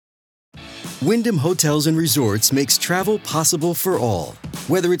Wyndham Hotels and Resorts makes travel possible for all.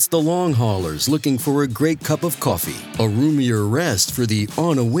 Whether it's the long haulers looking for a great cup of coffee, a roomier rest for the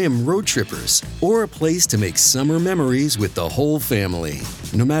on-a-whim road trippers, or a place to make summer memories with the whole family.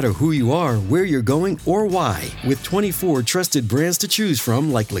 No matter who you are, where you're going, or why, with 24 trusted brands to choose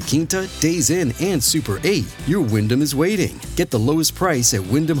from like La Quinta, Days Inn, and Super 8, your Wyndham is waiting. Get the lowest price at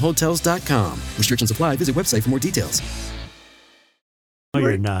WyndhamHotels.com. Restrictions apply. Visit website for more details. No,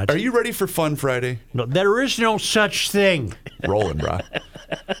 you're not. Are you ready for Fun Friday? No, there is no such thing. Rolling, bro.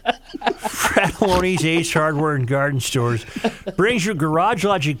 Fratelloni's Ace Hardware and Garden Stores brings you Garage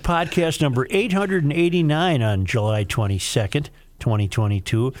Logic podcast number 889 on July 22nd,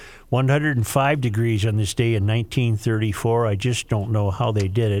 2022. 105 degrees on this day in 1934. I just don't know how they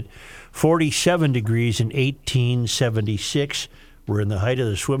did it. 47 degrees in 1876. We're in the height of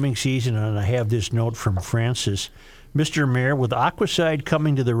the swimming season, and I have this note from Francis. Mr. Mayor, with Aquaside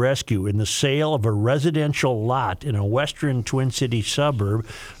coming to the rescue in the sale of a residential lot in a western Twin Cities suburb,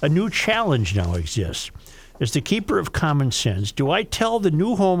 a new challenge now exists. As the keeper of common sense, do I tell the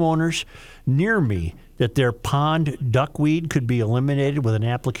new homeowners near me that their pond duckweed could be eliminated with an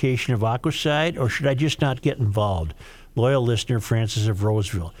application of Aquaside, or should I just not get involved? Loyal listener Francis of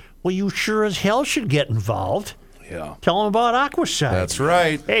Roseville. Well, you sure as hell should get involved. Yeah. Tell them about Aquaside. That's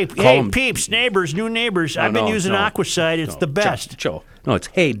right. Hey, peeps, neighbors, new neighbors. I've been using Aquaside. It's the best. Joe. No, it's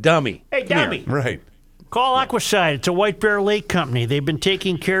hey, dummy. Hey, dummy. Right. Call Aquaside. It's a White Bear Lake company. They've been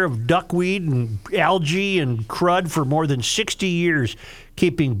taking care of duckweed and algae and crud for more than 60 years,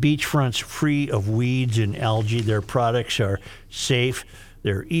 keeping beachfronts free of weeds and algae. Their products are safe.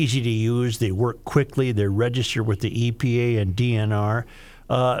 They're easy to use. They work quickly. They're registered with the EPA and DNR.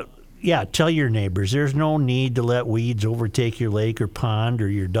 Yeah, tell your neighbors. There's no need to let weeds overtake your lake or pond or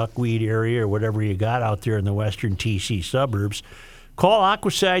your duckweed area or whatever you got out there in the western TC suburbs. Call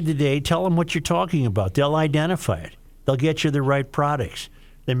Aquaside today. Tell them what you're talking about. They'll identify it. They'll get you the right products.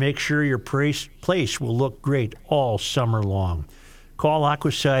 They make sure your place will look great all summer long. Call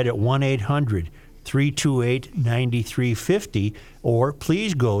Aquaside at 1-800-328-9350 or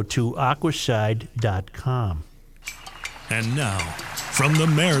please go to aquaside.com. And now, from the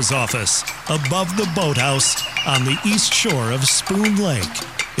mayor's office, above the boathouse, on the east shore of Spoon Lake,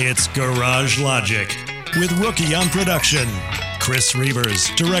 it's Garage Logic, with Rookie on production, Chris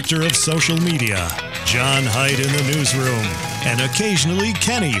Reavers, director of social media, John Hyde in the newsroom, and occasionally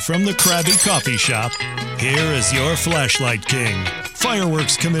Kenny from the Krabby Coffee Shop. Here is your flashlight king,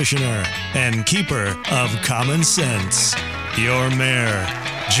 fireworks commissioner, and keeper of common sense, your mayor,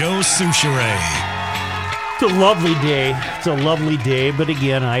 Joe Soucheray. It's a lovely day. It's a lovely day, but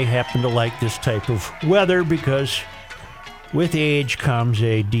again, I happen to like this type of weather because with age comes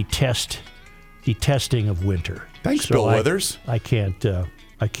a detesting of winter. Thanks, Bill Withers. I can't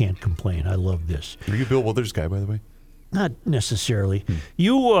complain. I love this. Are you a Bill Withers guy, by the way? Not necessarily.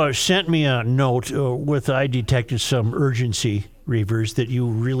 You sent me a note with I detected some urgency, Reavers, that you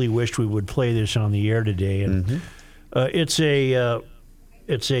really wished we would play this on the air today, and it's a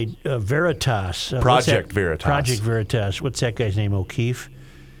Veritas. Project Veritas. Project Veritas. What's that guy's name? O'Keefe?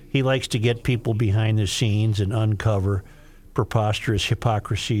 He likes to get people behind the scenes and uncover preposterous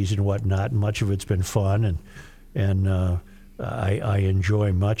hypocrisies and whatnot. Much of it's been fun, and I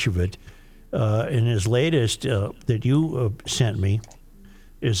enjoy much of it. And his latest that you sent me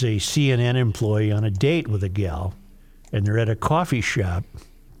is a CNN employee on a date with a gal, and they're at a coffee shop,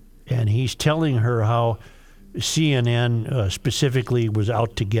 and he's telling her how CNN specifically was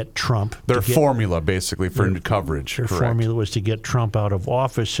out to get Trump. Their formula, basically, for coverage. Their correct. formula was to get Trump out of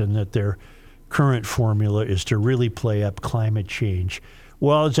office, and that their current formula is to really play up climate change.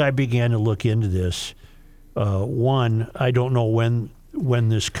 Well, as I began to look into this, one, I don't know when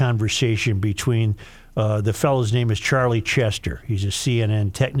this conversation between the fellow's name is Charlie Chester. He's a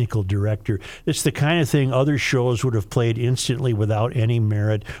CNN technical director. It's the kind of thing other shows would have played instantly without any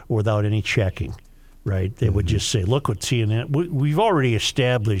merit or without any checking. Right? They would just say, look what CNN... We've already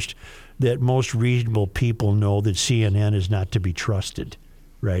established that most reasonable people know that CNN is not to be trusted,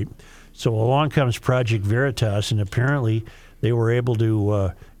 right? So along comes Project Veritas, and apparently they were able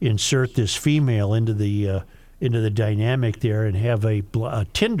to insert this female into the dynamic there and have a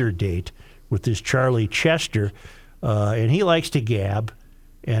Tinder date with this Charlie Chester, and he likes to gab.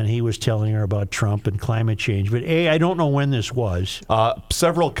 And he was telling her about Trump and climate change. But, I don't know when this was.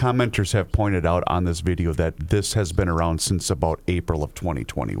 Several commenters have pointed out on this video that this has been around since about April of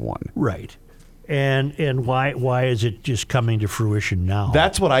 2021. Right. And why is it just coming to fruition now?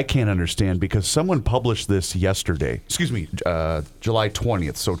 That's what I can't understand, because someone published this yesterday. July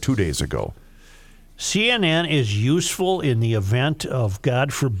 20th, so 2 days ago. CNN is useful in the event of,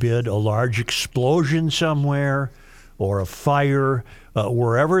 God forbid, a large explosion somewhere or a fire,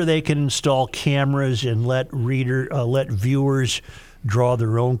 wherever they can install cameras and let viewers draw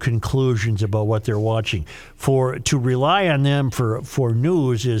their own conclusions about what they're watching. To rely on them for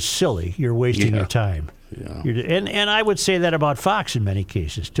news is silly. You're wasting your time. Yeah. And I would say that about Fox in many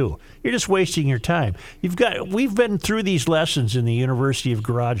cases too. You're just wasting your time. We've been through these lessons in the University of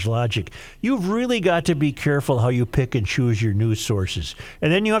Garage Logic. You've really got to be careful how you pick and choose your news sources,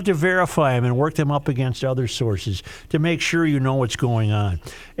 and then you have to verify them and work them up against other sources to make sure you know what's going on.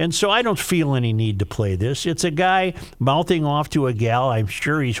 And so I don't feel any need to play this. It's a guy mouthing off to a gal. I'm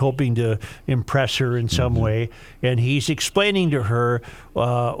sure he's hoping to impress her in some way, and he's explaining to her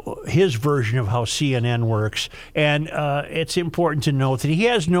his version of how CNN works. And it's important to note that he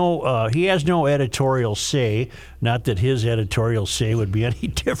has no editorial say. Not that his editorial say would be any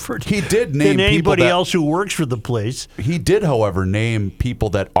different. He did name than anybody people else who works for the place. He did, however, name people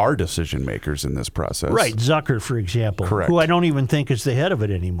that are decision makers in this process. Right, Zucker, for example, Correct. who I don't even think is the head of it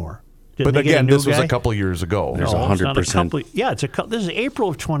anymore. Didn't But they get a again, new this was guy? a couple years ago. There's No, it's not a 100%. couple. Yeah, this is April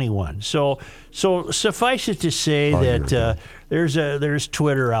of 21. So suffice it to say that there's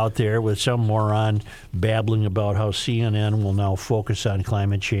Twitter out there with some moron babbling about how CNN will now focus on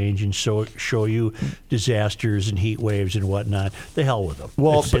climate change and show you disasters and heat waves and whatnot. The hell with them.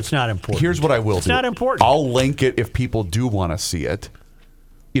 Well, it's not important. Here's what I will do. It's not important. I'll link it if people do want to see it.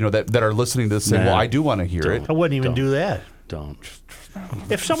 That are listening to this saying, Nah, well, I do want to hear it. I wouldn't even do that. Don't.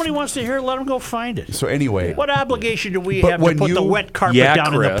 If somebody wants to hear it, let them go find it. So anyway, What obligation do we But have to when put the you- wet carpet Yeah,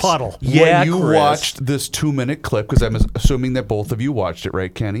 down in the Chris. puddle? Yeah, when you Chris. watched this 2-minute clip, because I'm assuming that both of you watched it,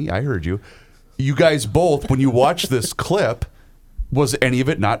 right, Kenny? I heard you. You guys both, when you watched this clip, was any of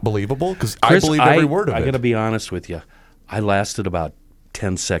it not believable? Because I Chris, believe every word of I it. got to be honest with you. I lasted about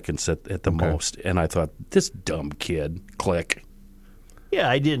 10 seconds at the most, and I thought, this dumb kid, click.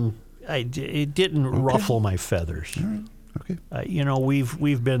 Yeah, it didn't ruffle my feathers. Okay.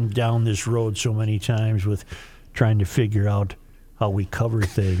 We've been down this road so many times with trying to figure out how we cover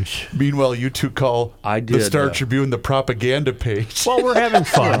things. Meanwhile, you two call I the did, Star Tribune the propaganda page. Well, we're having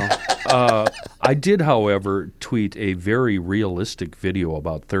fun. I did, however, tweet a very realistic video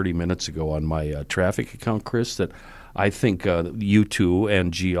about 30 minutes ago on my traffic account, Chris, that I think you two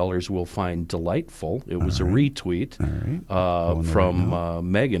and GLers will find delightful. It was a retweet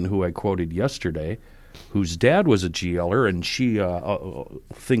from Megan, who I quoted yesterday, whose dad was a GLer, and she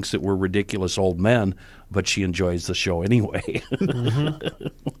thinks that we're ridiculous old men, but she enjoys the show anyway.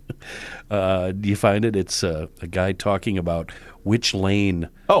 Do you find it? It's a guy talking about which lane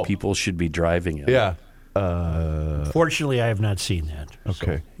people should be driving in. Yeah. Fortunately, I have not seen that.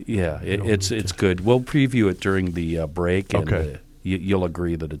 Okay. Yeah, it's good. We'll preview it during the break, and Okay. You'll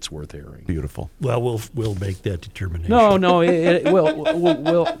agree that it's worth hearing. Beautiful. Well, we'll make that determination. No,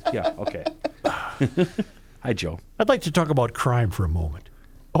 we'll yeah, okay. Hi, Joe. I'd like to talk about crime for a moment.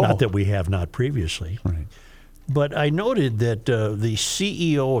 Not that we have not previously. Right. But I noted that the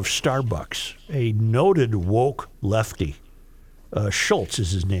CEO of Starbucks, a noted woke lefty, Schultz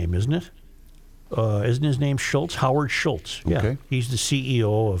is his name, isn't it? Isn't his name Schultz? Howard Schultz. Yeah. Okay. He's the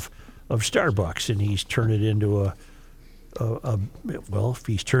CEO of Starbucks, and he's turned it into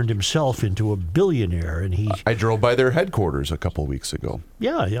he's turned himself into a billionaire, and he I drove by their headquarters a couple weeks ago.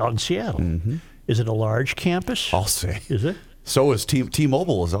 out in Seattle. Mm-hmm. Is it a large campus? I'll say. Is it? So is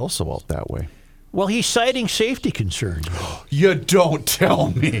T-Mobile is also out that way. Well, he's citing safety concerns. You don't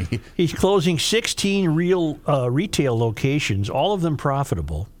tell me. He's closing 16 retail locations, all of them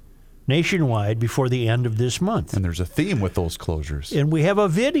profitable, nationwide before the end of this month. And there's a theme with those closures. And we have a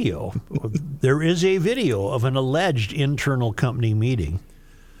video. There is a video of an alleged internal company meeting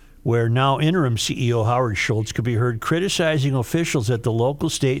where now interim CEO Howard Schultz could be heard criticizing officials at the local,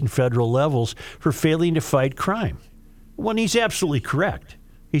 state, and federal levels for failing to fight crime. When he's absolutely correct.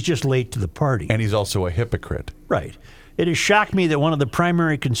 He's just late to the party. And he's also a hypocrite. Right. It has shocked me that one of the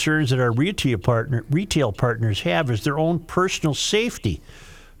primary concerns that our retail partners have is their own personal safety.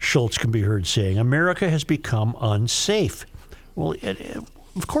 Schultz can be heard saying, America has become unsafe. Well,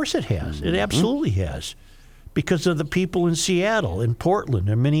 of course it has. It absolutely has. Because of the people in Seattle, in Portland,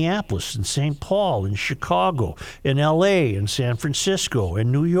 in Minneapolis, in St. Paul, in Chicago, in L.A., in San Francisco,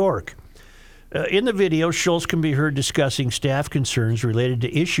 in New York. In the video, Schultz can be heard discussing staff concerns related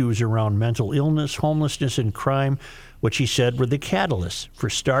to issues around mental illness, homelessness, and crime, which he said were the catalysts for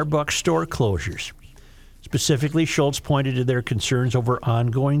Starbucks store closures. Specifically, Schultz pointed to their concerns over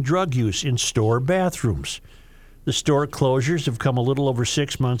ongoing drug use in store bathrooms. The store closures have come a little over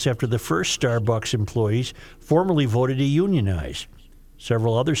 6 months after the first Starbucks employees formally voted to unionize.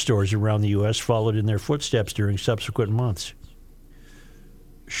 Several other stores around the U.S. followed in their footsteps during subsequent months.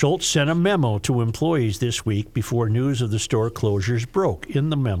 Schultz sent a memo to employees this week before news of the store closures broke.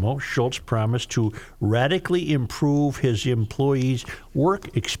 In the memo, Schultz promised to radically improve his employees'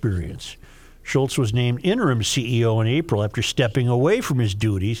 work experience. Schultz was named interim CEO in April after stepping away from his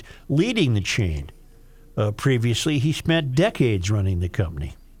duties leading the chain. Previously, he spent decades running the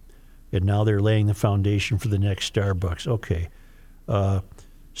company. And now they're laying the foundation for the next Starbucks. Okay.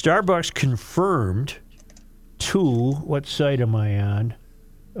 Starbucks confirmed to, what site am I on?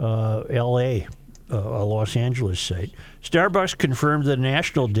 L.A., a Los Angeles site. Starbucks confirmed to the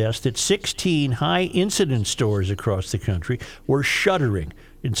national desk that 16 high-incidence stores across the country were shuttering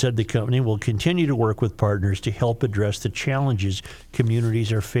and said the company will continue to work with partners to help address the challenges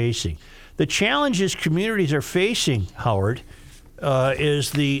communities are facing. The challenges communities are facing, Howard,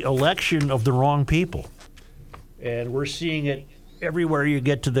 is the election of the wrong people. And we're seeing it everywhere you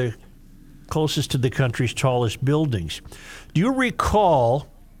get to the closest to the country's tallest buildings. Do you recall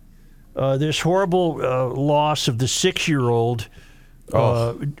this horrible loss of the 6-year-old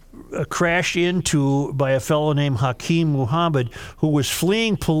crashed into by a fellow named Hakeem Muhammad, who was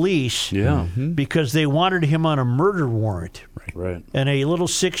fleeing police because they wanted him on a murder warrant. Right. And a little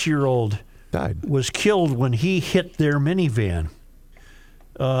 6-year-old Died. was killed when he hit their minivan.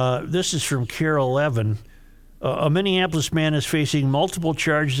 This is from KARE 11. A Minneapolis man is facing multiple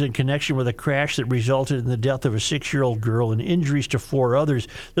charges in connection with a crash that resulted in the death of a 6-year-old girl and injuries to 4 others.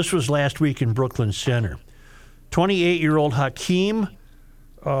 This was last week in Brooklyn Center. 28-year-old Hakeem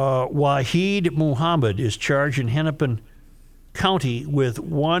Wahid Muhammad is charged in Hennepin County with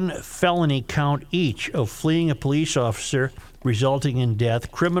 1 felony count each of fleeing a police officer, resulting in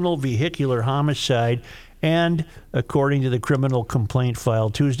death, criminal vehicular homicide, and, according to the criminal complaint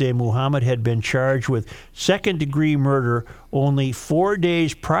filed Tuesday, Muhammad had been charged with second-degree murder only 4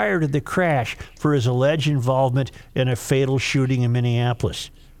 days prior to the crash for his alleged involvement in a fatal shooting in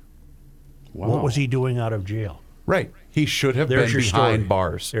Minneapolis. Wow. What was he doing out of jail? Right. He should have There's been your behind story.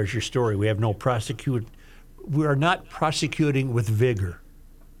 bars. There's your story. We have no prosecute. We are not prosecuting with vigor.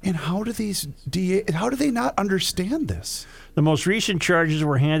 And how do these how do they not understand this? The most recent charges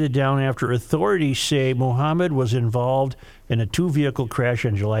were handed down after authorities say Muhammad was involved in a 2-vehicle crash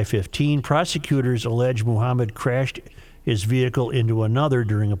on July 15. Prosecutors allege Muhammad crashed his vehicle into another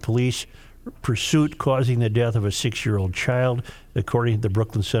during a police pursuit, causing the death of a 6-year-old child. According to the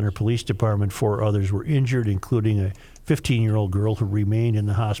Brooklyn Center Police Department, 4 others were injured, including a 15-year-old girl who remained in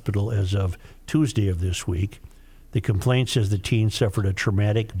the hospital as of Tuesday of this week. The complaint says the teen suffered a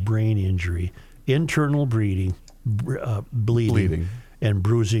traumatic brain injury, internal bleeding, and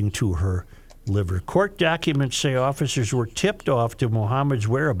bruising to her liver. Court documents say officers were tipped off to Muhammad's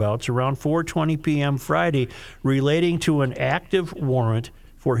whereabouts around 4:20 p.m. Friday, relating to an active warrant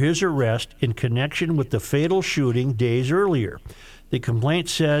for his arrest in connection with the fatal shooting days earlier. The complaint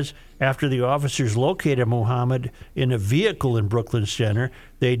says after the officers located Muhammad in a vehicle in Brooklyn Center,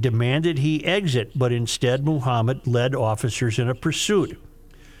 they demanded he exit, but instead Muhammad led officers in a pursuit.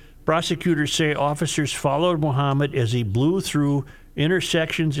 Prosecutors say officers followed Muhammad as he blew through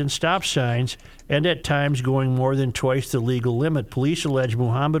intersections and stop signs, and at times going more than twice the legal limit. Police allege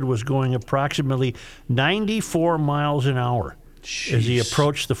Muhammad was going approximately 94 miles an hour as he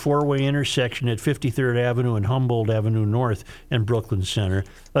approached the 4-way intersection at 53rd Avenue and Humboldt Avenue North in Brooklyn Center.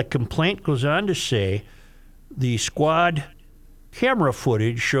 The complaint goes on to say the squad camera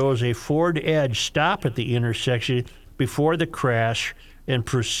footage shows a Ford Edge stop at the intersection before the crash and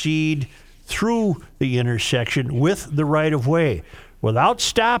proceed through the intersection with the right-of-way without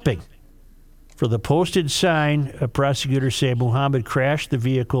stopping. For the posted sign, prosecutors say Muhammad crashed the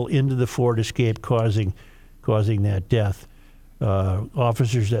vehicle into the Ford Escape, causing that death.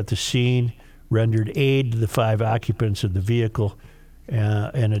 Officers at the scene rendered aid to the 5 occupants of the vehicle,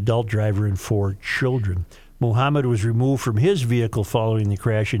 an adult driver and 4 children. Muhammad was removed from his vehicle following the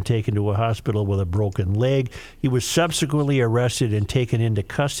crash and taken to a hospital with a broken leg. He was subsequently arrested and taken into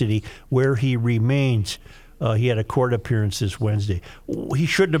custody, where he remains. He had a court appearance this Wednesday. He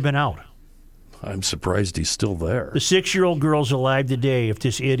shouldn't have been out. I'm surprised he's still there. The 6-year-old girl's alive today if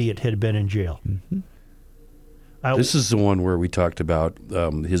this idiot had been in jail. Mm-hmm. This is the one where we talked about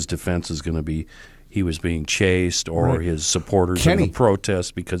his defense is going to be he was being chased, or his supporters in the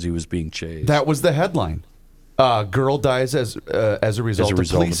protest because he was being chased. That was the headline. Girl dies as a result of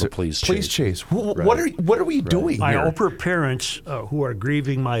a police chase. Right. What are we doing here? I hope her parents, who are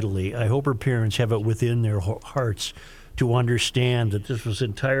grieving mightily, I hope her parents have it within their hearts to understand that this was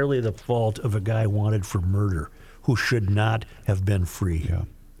entirely the fault of a guy wanted for murder who should not have been free. Yeah.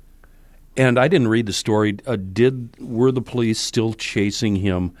 And I didn't read the story. Were the police still chasing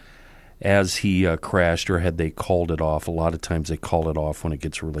him as he crashed, or had they called it off? A lot of times they call it off when it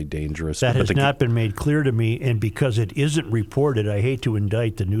gets really dangerous. That has not been made clear to me, and because it isn't reported, I hate to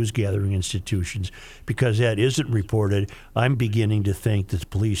indict the news-gathering institutions. Because that isn't reported, I'm beginning to think that the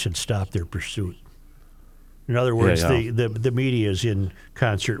police had stopped their pursuit. In other words, the media is in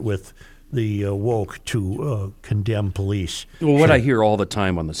concert with the woke to condemn police. Well, what I hear all the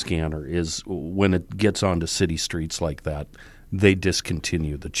time on the scanner is when it gets onto city streets like that, they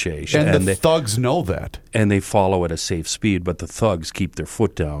discontinue the chase. And the thugs know that. And they follow at a safe speed, but the thugs keep their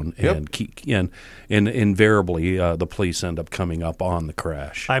foot down and and invariably the police end up coming up on the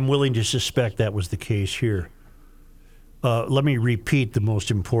crash. I'm willing to suspect that was the case here. Let me repeat the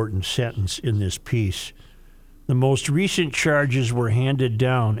most important sentence in this piece. The most recent charges were handed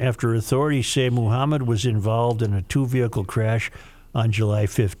down after authorities say Muhammad was involved in a two-vehicle crash on July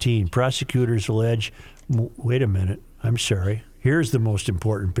 15. Prosecutors allege... Wait a minute. I'm sorry. Here's the most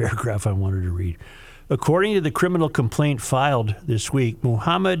important paragraph I wanted to read. According to the criminal complaint filed this week,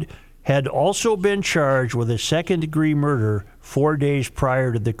 Muhammad had also been charged with a second-degree murder 4 days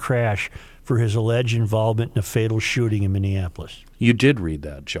prior to the crash for his alleged involvement in a fatal shooting in Minneapolis. You did read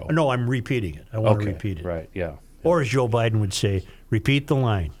that, Joe. No, I'm repeating it. I want to repeat it. Right, yeah. Or as Joe Biden would say, repeat the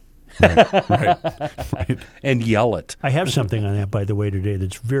line. Right. And yell it. I have something on that, by the way, today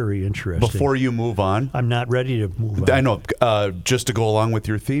that's very interesting. Before you move on. I'm not ready to move on. I know. Just to go along with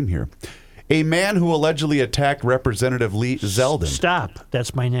your theme here. A man who allegedly attacked Representative Lee Zeldin. Stop.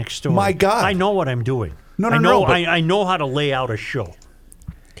 That's my next story. My God. I know what I'm doing. No. I know how to lay out a show.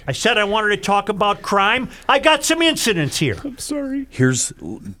 I said I wanted to talk about crime. I got some incidents here. I'm sorry. Here's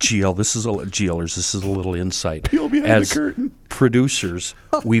GL. This is a little insight. Peel behind the curtain. Producers,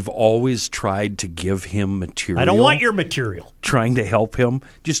 we've always tried to give him material. I don't want your material. Trying to help him,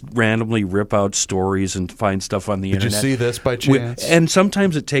 just randomly rip out stories and find stuff on the internet. Did you see this by chance? And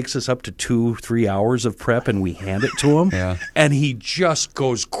sometimes it takes us up to 2-3 hours of prep, and we hand it to him, and he just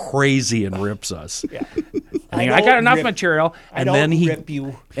goes crazy and rips us. Yeah. I got enough material, and then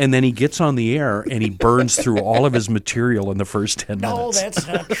he gets on the air and he burns through all of his material in the first 10 minutes. No, that's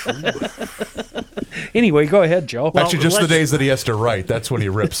not true. Anyway, go ahead, Joe. Actually, just the days that he has to write. That's when he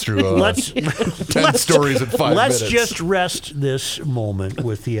rips through 10 stories in 5 minutes. Let's just rest this moment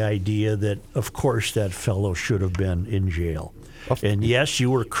with the idea that, of course, that fellow should have been in jail. And yes,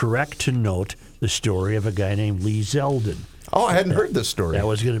 you were correct to note the story of a guy named Lee Zeldin. Oh, I hadn't heard this story. That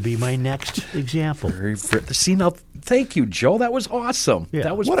was going to be my next example. See, now, thank you, Joe. That was awesome. Yeah.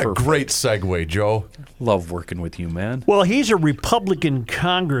 That was What perfect. a great segue, Joe. Love working with you, man. Well, he's a Republican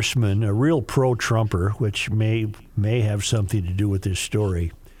congressman, a real pro-Trumper, which may have something to do with this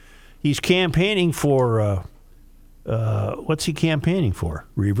story. He's campaigning for, what's he campaigning for,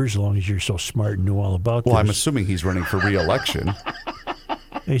 Reavers, as long as you're so smart and know all about this? Well, I'm assuming he's running for re-election.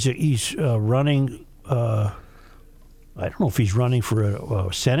 He's running... I don't know if he's running for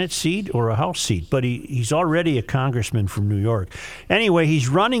a Senate seat or a House seat, but he's already a congressman from New York. Anyway, he's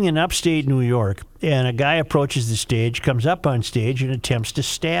running in upstate New York, and a guy approaches the stage, comes up on stage, and attempts to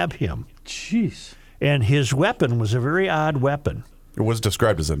stab him. Jeez. And his weapon was a very odd weapon. It was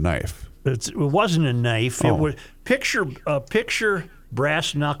described as a knife. It wasn't a knife. It was picture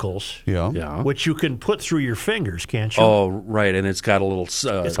brass knuckles, Yeah. which you can put through your fingers, can't you? Oh, right, and it's got a little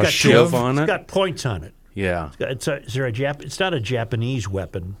It's got shiv on it. It's got points on it. Yeah. It's not a Japanese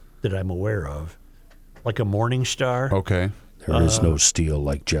weapon that I'm aware of, like a Morning Star. Okay. There is no steel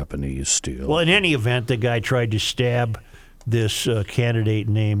like Japanese steel. Well, in any event, the guy tried to stab this candidate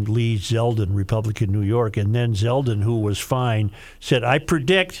named Lee Zeldin, Republican New York, and then Zeldin, who was fine, said, I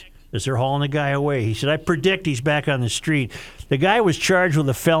predict, as they're hauling the guy away, he said, I predict he's back on the street. The guy was charged with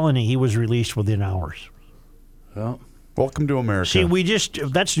a felony. He was released within hours. Well, welcome to America. See,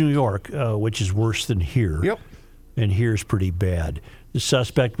 that's New York, which is worse than here. Yep. And here's pretty bad. The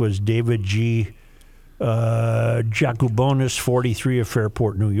suspect was David G. Jakubonis, 43, of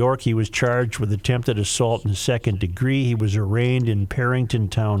Fairport, New York. He was charged with attempted assault in the second degree. He was arraigned in Parrington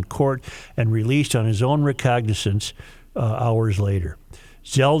Town Court and released on his own recognizance hours later.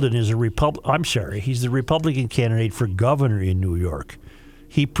 Zeldin is he's the Republican candidate for governor in New York.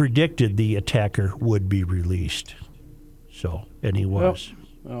 He predicted the attacker would be released. So, and he was.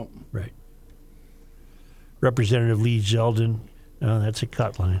 well. Right. Representative Lee Zeldin, that's a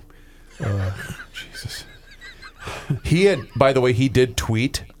cut line. Jesus. By the way, he did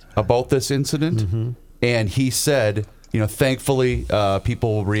tweet about this incident, and he said, thankfully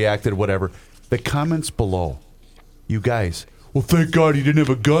people reacted, whatever. The comments below, you guys, well, thank God he didn't have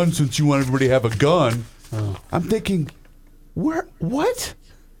a gun since you want everybody to have a gun. I'm thinking, what?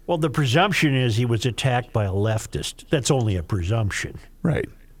 Well, the presumption is he was attacked by a leftist. That's only a presumption. Right.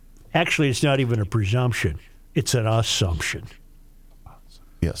 Actually, it's not even a presumption. It's an assumption.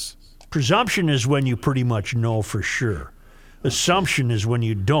 Yes. Presumption is when you pretty much know for sure. Assumption is when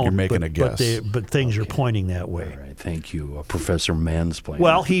you don't. You're making a guess. But things are pointing that way. All right, thank you, Professor Mansplainer.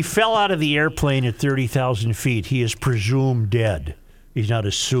 Well, he fell out of the airplane at 30,000 feet. He is presumed dead. He's not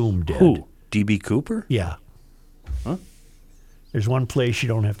assumed dead. Who? D.B. Cooper? Yeah. Huh? There's one place you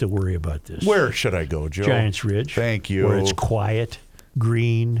don't have to worry about this. Where should I go, Joe? Giants Ridge. Thank you. Where it's quiet,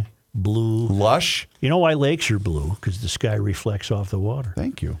 green, blue. Lush? You know why lakes are blue? Because the sky reflects off the water.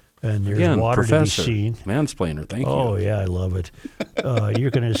 Thank you. And there's Again, water Professor to be seen. Mansplainer, thank you. Oh, yeah, I love it. You're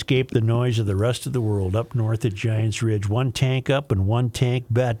going to escape the noise of the rest of the world up north at Giants Ridge. One tank up and one tank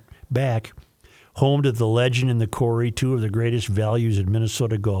back. Home to the Legend and the Corey, two of the greatest values in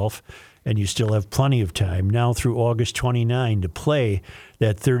Minnesota golf. And you still have plenty of time now through August 29 to play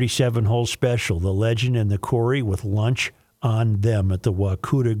that 37-hole special, the Legend and the Corey, with lunch on them at the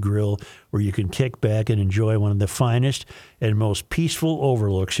Wakuta Grill, where you can kick back and enjoy one of the finest and most peaceful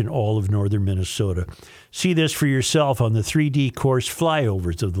overlooks in all of northern Minnesota. See this for yourself on the 3D course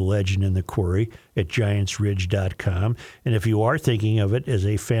flyovers of the Legend and the Quarry at giantsridge.com. And if you are thinking of it as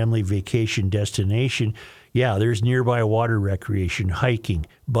a family vacation destination, yeah, there's nearby water recreation, hiking,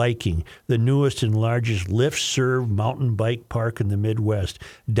 biking, the newest and largest lift-served mountain bike park in the Midwest,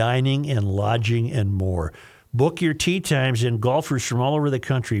 dining and lodging and more. Book your tee times, and golfers from all over the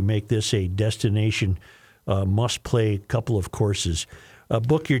country make this a destination must-play couple of courses.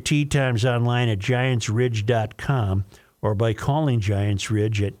 Book your tee times online at giantsridge.com or by calling Giants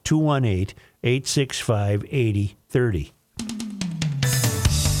Ridge at 218-865-8030.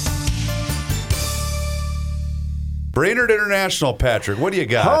 Brainerd International, Patrick, what do you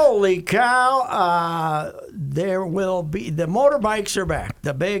got? Holy cow. There will be, the motorbikes are back.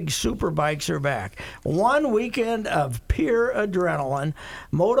 The big super bikes are back. 1 weekend of pure adrenaline.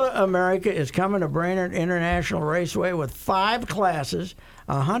 Moto America is coming to Brainerd International Raceway with 5 classes,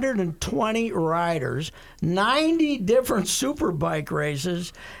 120 riders, 90 different super bike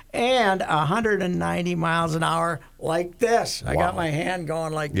races, and 190 miles an hour like this. I got my hand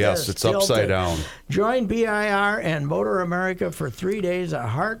going like Yes, this. it's upside tilted. down. Join BIR and Motor America for 3 days of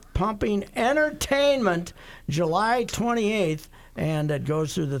heart-pumping entertainment, July 28th, and it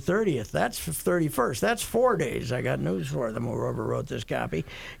goes through the 30th. That's 31st. That's 4 days. I got news for them, whoever wrote this copy.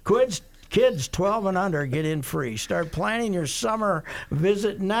 Kids 12 and under get in free. Start planning your summer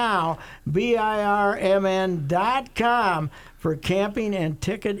visit now, BIRMN.com, for camping and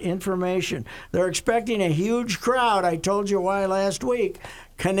ticket information. They're expecting a huge crowd. I told you why last week.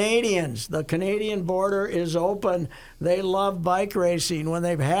 Canadians. The Canadian border is open. They love bike racing. When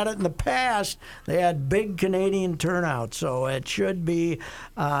they've had it in the past, they had big Canadian turnout. So it should be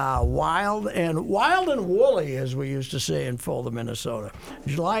wild and woolly, as we used to say in Fulda, Minnesota.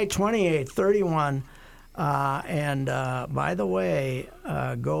 July 28th, 31. And by the way,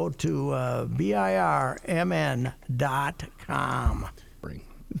 go to BIRMN.com.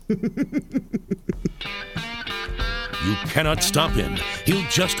 You cannot stop him. He'll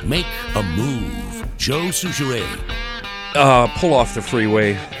just make a move. Joe Soucheray. Pull off the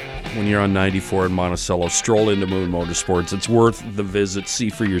freeway when you're on 94 in Monticello. Stroll into Moon Motorsports. It's worth the visit. See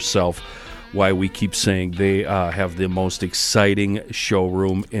for yourself why we keep saying they have the most exciting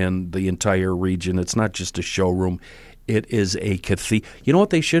showroom in the entire region. It's not just a showroom. It is a cathedral. You know what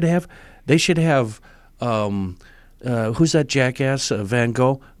they should have? They should have, who's that jackass, Van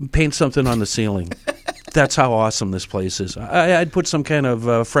Gogh? Paint something on the ceiling. That's how awesome this place is. I'd put some kind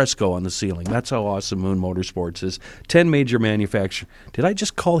of fresco on the ceiling. That's how awesome Moon Motorsports is. 10 major manufacturers. Did I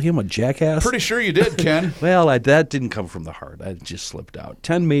just call him a jackass? Pretty sure you did, Ken. Well, that didn't come from the heart. I just slipped out.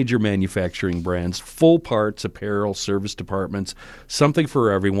 10 major manufacturing brands, full parts, apparel, service departments, something for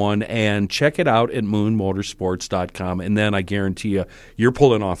everyone. And check it out at moonmotorsports.com. And then I guarantee you, you're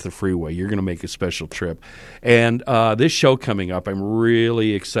pulling off the freeway. You're going to make a special trip. And this show coming up, I'm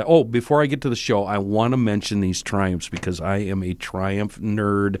really excited. Oh, before I get to the show, I want to mention these Triumphs because I am a Triumph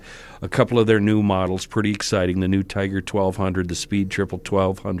nerd. A couple of their new models, pretty exciting. The new Tiger 1200, the Speed Triple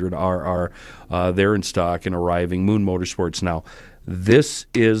 1200 RR, they're in stock and arriving. Moon Motorsports now. This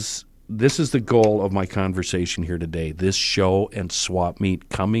is the goal of my conversation here today. This show and swap meet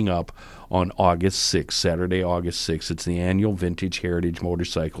coming up on August 6th, Saturday, August 6th. It's the annual Vintage Heritage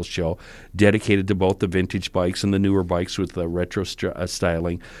Motorcycle Show dedicated to both the vintage bikes and the newer bikes with the retro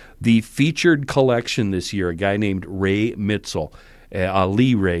styling. The featured collection this year, a guy named Ray Mitzel.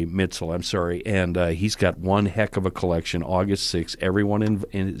 Lee Ray Mitzel, I'm sorry, and he's got one heck of a collection. August 6th, everyone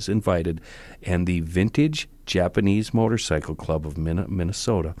is invited, and the Vintage Japanese Motorcycle Club of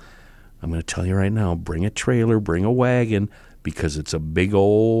Minnesota. I'm going to tell you right now, bring a trailer, bring a wagon, because it's a big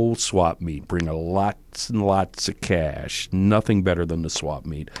old swap meet. Bring lots and lots of cash. Nothing better than the swap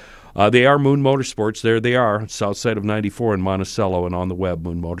meet. They are Moon Motorsports. There they are, south side of 94 in Monticello, and on the web,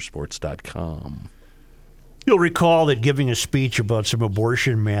 moonmotorsports.com. You'll recall that giving a speech about some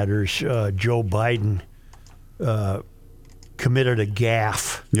abortion matters, Joe Biden committed a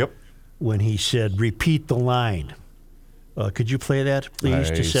gaffe when he said, repeat the line. Could you play that, please,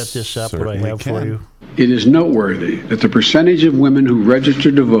 to set this up, what I have for you? It is noteworthy that the percentage of women who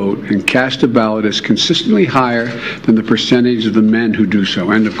register to vote and cast a ballot is consistently higher than the percentage of the men who do so.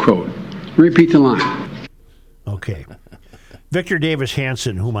 End of quote. Repeat the line. Okay. Victor Davis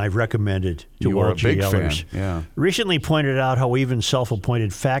Hanson, whom I've recommended to You are all a big GLers, fan, yeah. recently pointed out how even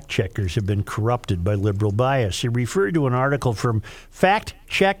self-appointed fact-checkers have been corrupted by liberal bias. He referred to an article from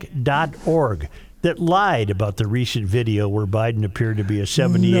factcheck.org that lied about the recent video where Biden appeared to be a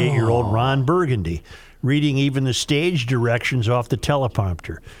 78-year-old Ron Burgundy, reading even the stage directions off the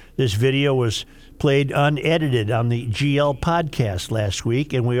teleprompter. This video was played unedited on the GL podcast last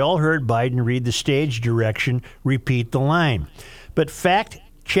week, and we all heard Biden read the stage direction, repeat the line. But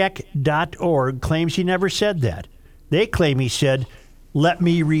factcheck.org claims he never said that. They claim he said, let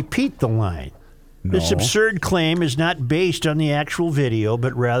me repeat the line. No. This absurd claim is not based on the actual video,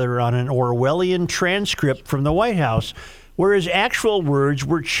 but rather on an Orwellian transcript from the White House, where his actual words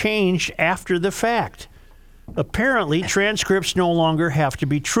were changed after the fact. Apparently, transcripts no longer have to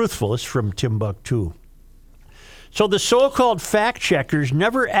be truthful. It's from Timbuktu. So the so-called fact-checkers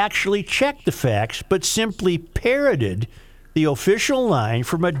never actually checked the facts, but simply parroted the official line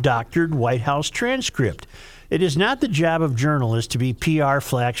from a doctored White House transcript. It is not the job of journalists to be PR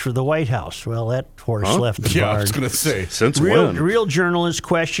flacks for the White House. Well, that horse left the barn. Yeah, I was going to say. Since when? Real journalists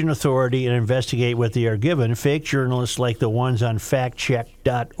question authority and investigate what they are given. Fake journalists like the ones on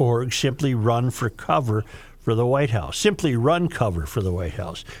factcheck.org simply run for cover for the White House. Simply run cover for the White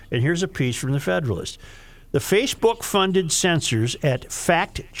House. And here's a piece from the Federalist. The Facebook-funded censors at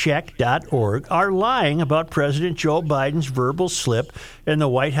factcheck.org are lying about President Joe Biden's verbal slip and the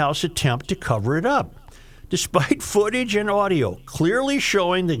White House attempt to cover it up. Despite footage and audio clearly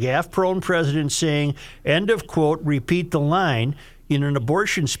showing the gaffe-prone president saying, end of quote, repeat the line, in an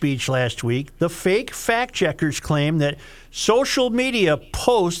abortion speech last week, the fake fact-checkers claim that social media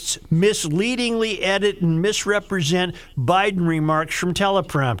posts misleadingly edit and misrepresent Biden remarks from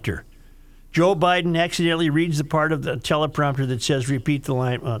teleprompter. Joe Biden accidentally reads the part of the teleprompter that says repeat the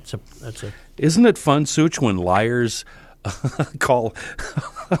line. Oh, that's a. Isn't it fun, Such, when liars call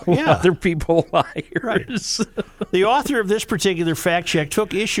other people liars? Right. The author of this particular fact check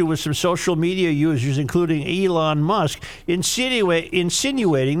took issue with some social media users, including Elon Musk,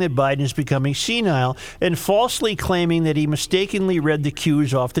 insinuating that Biden is becoming senile and falsely claiming that he mistakenly read the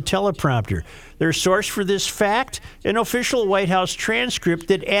cues off the teleprompter. Their source for this fact, an official White House transcript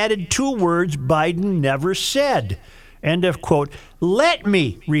that added 2 words Biden never said. End of quote. Let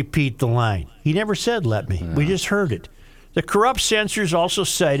me repeat the line. He never said let me. We just heard it. The corrupt censors also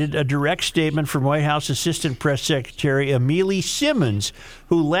cited a direct statement from White House Assistant Press Secretary Amelie Simmons,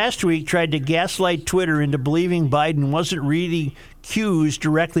 who last week tried to gaslight Twitter into believing Biden wasn't reading cues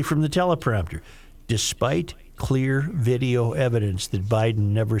directly from the teleprompter. Despite clear video evidence that Biden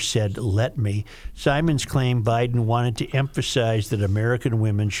never said, let me, Simmons claimed Biden wanted to emphasize that American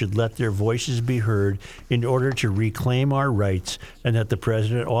women should let their voices be heard in order to reclaim our rights, and that the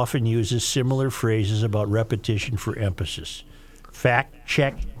president often uses similar phrases about repetition for emphasis.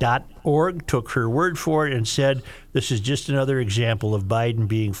 Factcheck.org took her word for it and said this is just another example of Biden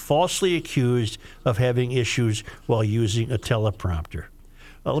being falsely accused of having issues while using a teleprompter.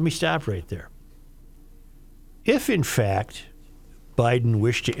 Let me stop right there. If, in fact, Biden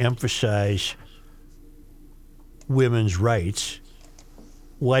wished to emphasize women's rights,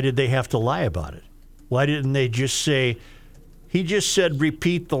 why did they have to lie about it? Why didn't they just say, he just said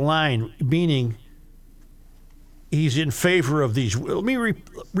repeat the line, meaning he's in favor of these. Let me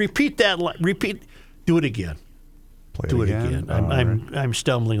repeat that line. Do it again. Do it again. I'm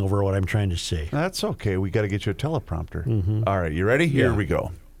stumbling over what I'm trying to say. That's okay. We got to get you a teleprompter. All right, you ready? Here we go.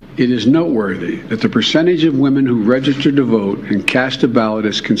 It is noteworthy that the percentage of women who register to vote and cast a ballot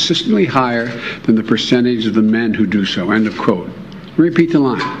is consistently higher than the percentage of the men who do so. End of quote. Repeat the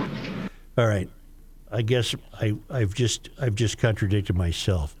line. All right. I guess I've just contradicted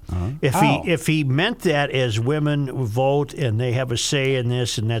myself. If he meant that as women vote and they have a say in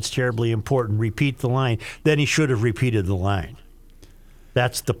this and that's terribly important, repeat the line, then he should have repeated the line.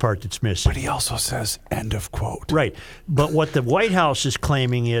 That's the part that's missing. But he also says, end of quote. Right. But what the White House is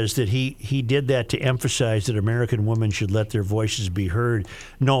claiming is that he did that to emphasize that American women should let their voices be heard.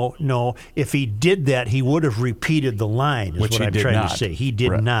 No. If he did that, he would have repeated the line, is Which what he I'm did trying not. to say. He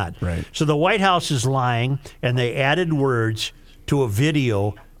did Right. not. Right. So the White House is lying, and they added words to a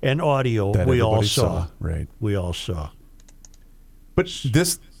video and audio That we all everybody saw. Right. We all saw. But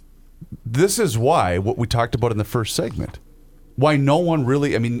this is why, what we talked about in the first segment, why no one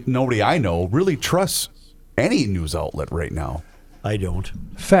really, I mean, nobody I know really trusts any news outlet right now. I don't.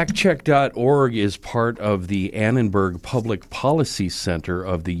 Factcheck.org is part of the Annenberg Public Policy Center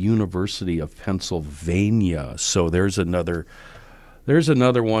of the University of Pennsylvania. So there's another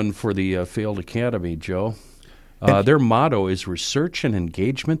one for the failed academy, Joe. Their motto is research and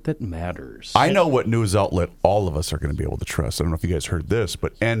engagement that matters. I know what news outlet all of us are going to be able to trust. I don't know if you guys heard this,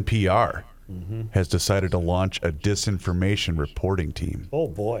 but NPR has decided to launch a disinformation reporting team. Oh,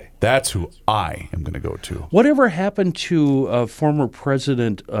 boy. That's who I am going to go to. Whatever happened to former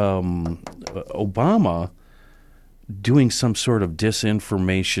President Obama doing some sort of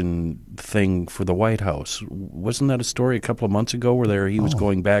disinformation thing for the White House? Wasn't that a story a couple of months ago where he was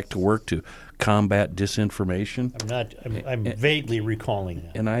going back to work to combat disinformation? I'm vaguely recalling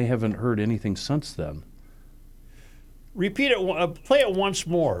that. And I haven't heard anything since then. Repeat it. Play it once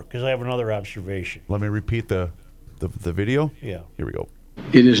more, because I have another observation. Let me repeat the video. Yeah. Here we go.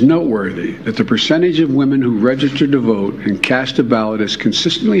 It is noteworthy that the percentage of women who register to vote and cast a ballot is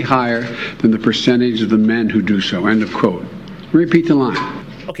consistently higher than the percentage of the men who do so. End of quote. Repeat the line.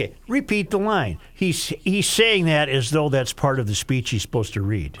 Okay, repeat the line. He's saying that as though that's part of the speech he's supposed to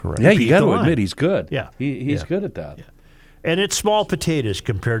read. Correct. Yeah, Repeat you got the to line. admit he's good. Yeah. He's Yeah. good at that. Yeah. And it's small potatoes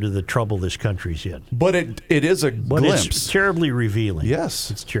compared to the trouble this country's in. But it is a But glimpse. it's terribly revealing.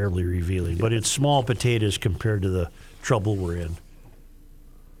 Yes. It's terribly revealing. But it's small potatoes compared to the trouble we're in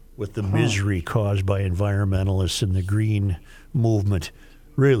with the misery caused by environmentalists and the green movement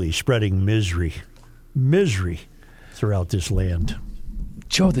really spreading misery throughout this land.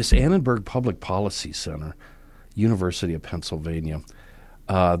 Joe, this Annenberg Public Policy Center, University of Pennsylvania,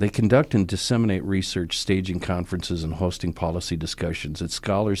 they conduct and disseminate research, staging conferences, and hosting policy discussions. Its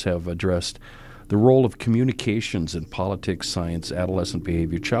scholars have addressed the role of communications in politics, science, adolescent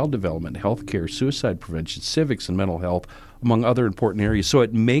behavior, child development, healthcare, suicide prevention, civics, and mental health, among other important areas. So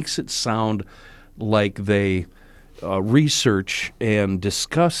it makes it sound like they research and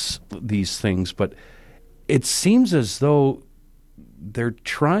discuss these things, but it seems as though they're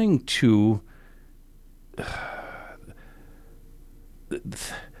trying to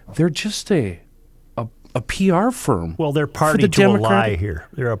they're just a PR firm. Well, they're party to a lie here.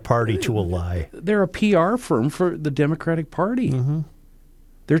 They're a party to a lie. They're a PR firm for the Democratic Party. Mm-hmm.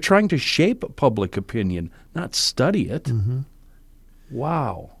 They're trying to shape public opinion, not study it. Mm-hmm.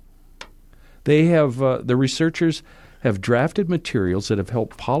 Wow. They have the researchers have drafted materials that have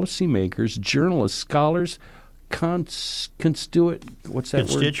helped policymakers, journalists, scholars, Constituents?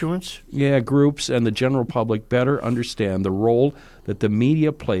 Yeah, groups and the general public better understand the role that the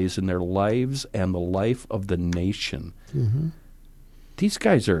media plays in their lives and the life of the nation. Mm-hmm. These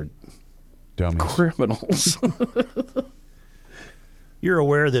guys are Dummies. criminals. You're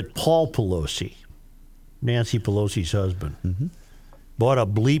aware that Paul Pelosi, Nancy Pelosi's husband, Mm-hmm. bought a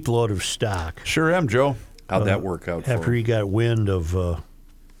bleep load of stock Sure am, Joe. How'd that work out for after him? he got wind of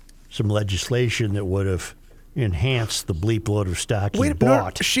some legislation that would have enhanced the bleep load of stock he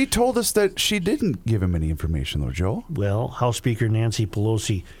bought. She told us that she didn't give him any information, though, Joe. Well, House Speaker Nancy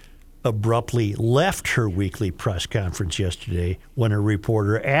Pelosi abruptly left her weekly press conference yesterday when a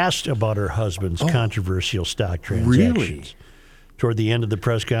reporter asked about her husband's controversial stock transactions. Really? Toward the end of the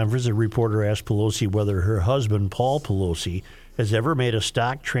press conference, a reporter asked Pelosi whether her husband, Paul Pelosi, has ever made a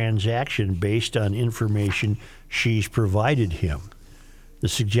stock transaction based on information she's provided him. The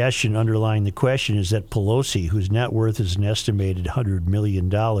suggestion underlying the question is that Pelosi, whose net worth is an estimated $100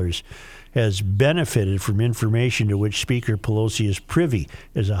 million, has benefited from information to which Speaker Pelosi is privy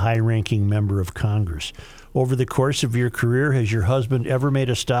as a high-ranking member of Congress. Over the course of your career, has your husband ever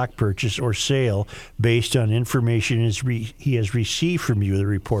made a stock purchase or sale based on information he has received from you, the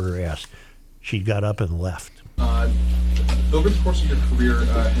reporter asked. She got up and left. Over the course of your career,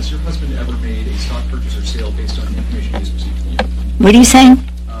 has your husband ever made a stock purchase or sale based on information he's received from you? What are you saying?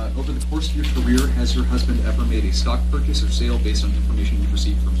 Over the course of your career, has your husband ever made a stock purchase or sale based on information he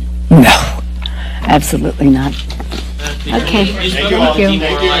received from you? No, absolutely not. Okay, thank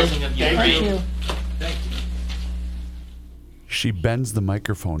you. She bends the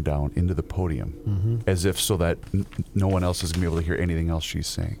microphone down into the podium as if so that no one else is going to be able to hear anything else she's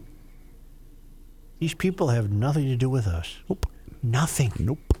saying. These people have nothing to do with us. Nothing.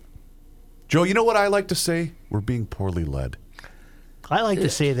 Nope. Joe, you know what I like to say? We're being poorly led. I like to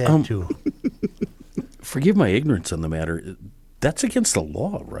say that, too. Forgive my ignorance on the matter. That's against the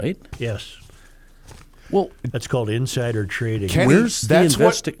law, right? Yes. Well, that's called insider trading. Kenny, where's the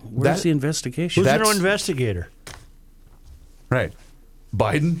investigation? Who's no investigator? Right.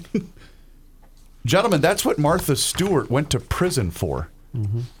 Biden? Gentlemen, that's what Martha Stewart went to prison for.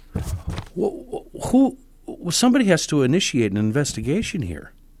 Mm-hmm. Well, somebody has to initiate an investigation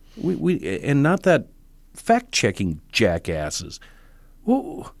here. And not that fact-checking jackasses.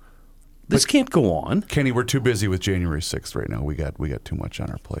 Well, this can't go on. Kenny, we're too busy with January 6th right now. We got too much on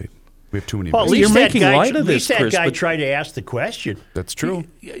our plate. We have too many. Well, at least you're making guy, light of this, that Chris, guy but tried to ask the question. That's true.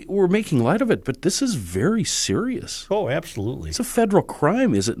 We're making light of it, but this is very serious. Oh, absolutely. It's a federal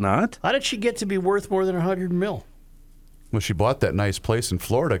crime, is it not? How did she get to be worth more than $100 million? Well, she bought that nice place in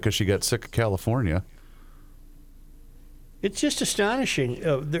Florida because she got sick of California. It's just astonishing.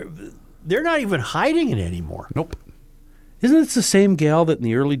 They're not even hiding it anymore. Nope. Isn't it the same gal that in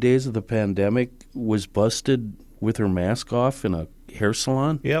the early days of the pandemic was busted with her mask off in a hair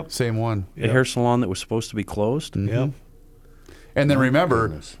salon? Yep. Same one. A hair salon that was supposed to be closed? Mm-hmm. Yep. And then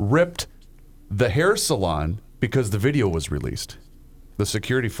ripped the hair salon because the video was released. The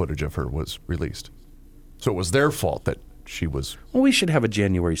security footage of her was released. So it was their fault that she was... Well, we should have a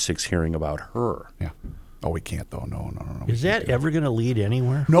January 6th hearing about her. Yeah. Oh, we can't, though. No. Is that ever going to lead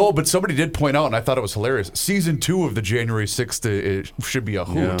anywhere? No, but somebody did point out, and I thought it was hilarious. Season 2 of the January 6th it should be a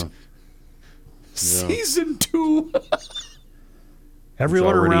hoot. Yeah. Season 2.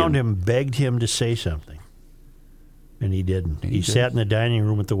 Everyone around him begged him to say something, and he didn't. He sat in the dining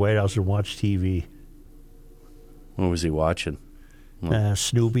room at the White House and watched TV. What was he watching?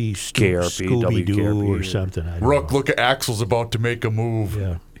 Snoopy, KRP, Scooby-Doo WKRP, or something. I don't Rook, know. look at Axel's about to make a move.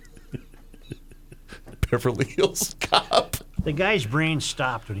 Yeah. Beverly Hills Cop. The guy's brain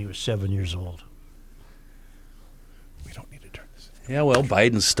stopped when he was 7 years old. We don't need to turn this. Yeah, well,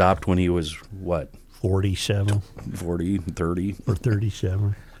 Biden stopped when he was, what? 47. 40, 30. Or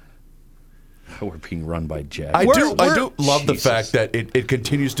 37. We're being run by Jack. I do love the Jesus. fact that it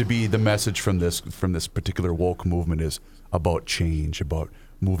continues to be the message from this particular woke movement is about change, about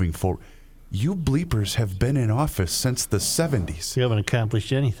moving forward. You bleepers have been in office since the 70s. You haven't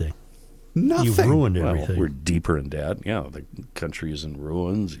accomplished anything. Nothing. You've ruined Well, everything. we're deeper in debt. Yeah, the country is in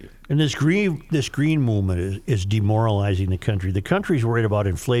ruins. And this green movement is demoralizing the country. The country's worried about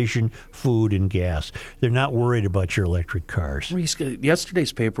inflation, food, and gas. They're not worried about your electric cars.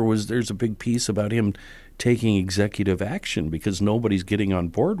 Yesterday's paper there's a big piece about him taking executive action because nobody's getting on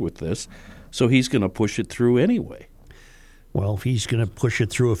board with this, so he's going to push it through anyway. Well, if he's going to push it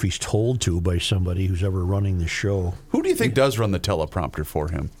through if he's told to by somebody who's ever running the show. Who do you think does run the teleprompter for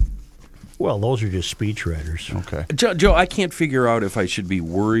him? Well, those are just speechwriters. Okay. Joe, I can't figure out if I should be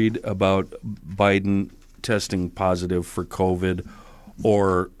worried about Biden testing positive for COVID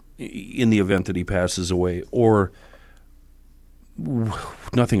or in the event that he passes away, or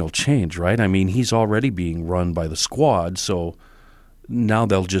nothing will change, right? I mean, he's already being run by the squad, so now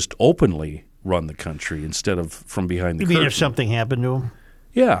they'll just openly run the country instead of from behind the curtain. You mean if something happened to him?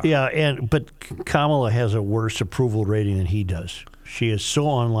 Yeah. Yeah, but Kamala has a worse approval rating than he does. She is so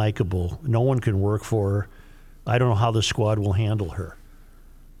unlikable. No one can work for her. I don't know how the squad will handle her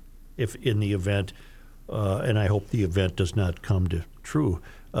if in the event, and I hope the event does not come to true,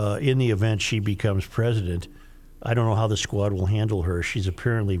 in the event she becomes president, I don't know how the squad will handle her. She's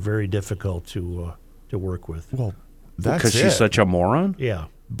apparently very difficult to work with. Well, that's because she's such a moron? Yeah.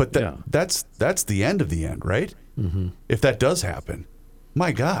 But that's the end of the end, right? Mm-hmm. If that does happen,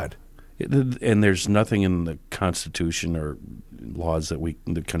 my God. And there's nothing in the Constitution or laws that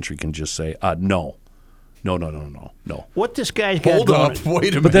the country can just say, no. What this guy's got Hold going... up, wait a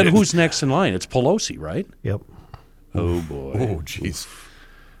minute. But then who's next in line? It's Pelosi, right? Yep. Oh, boy. Oh, jeez.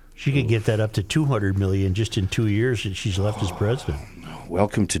 She could get that up to $200 million just in 2 years that she's left as president.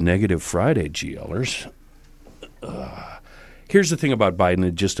 Welcome to Negative Friday, GLers. Here's the thing about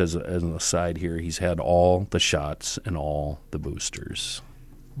Biden, just as an aside here, he's had all the shots and all the boosters.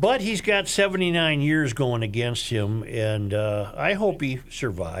 But he's got 79 years going against him, and I hope he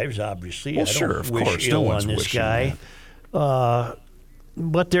survives, obviously. Well, I don't sure, of wish course. ill No one's on this wishing guy.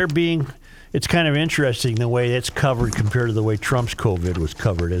 But it's kind of interesting the way it's covered compared to the way Trump's COVID was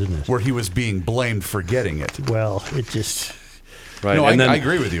covered, isn't it? Where he was being blamed for getting it. Well, it just... Right. No, and I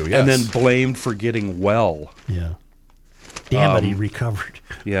agree with you, yes. And then blamed for getting well. Yeah. Damn it, he recovered.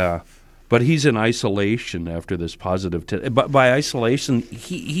 Yeah. But he's in isolation after this positive test. But by isolation,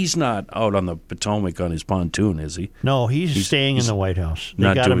 he's not out on the Potomac on his pontoon, is he? No, he's staying in the White House. They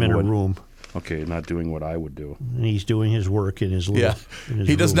not got him doing in a what- room. Okay, not doing what I would do. And he's doing his work in his little. Yeah. In his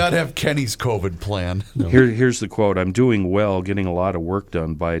He does room. not have Kenny's COVID plan. Here's the quote. I'm doing well, getting a lot of work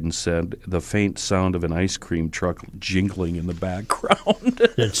done, Biden said. The faint sound of an ice cream truck jingling in the background.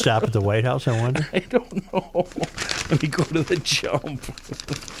 Did it stop at the White House, I wonder? I don't know. Let me go to the jump.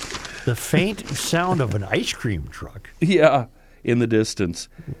 The faint sound of an ice cream truck. Yeah, in the distance.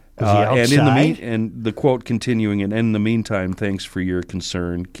 Was he outside? And the quote continuing, and in the meantime, thanks for your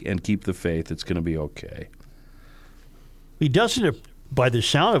concern and keep the faith. It's going to be okay. He doesn't, by the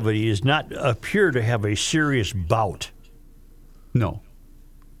sound of it, he does not appear to have a serious bout. No.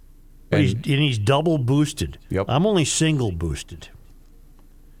 But he's double boosted. Yep. I'm only single boosted.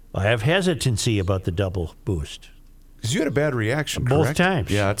 I have hesitancy about the double boost. Because you had a bad reaction, Both correct? times.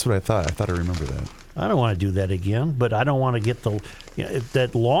 Yeah, that's what I thought. I thought I remember that. I don't want to do that again, but I don't want to get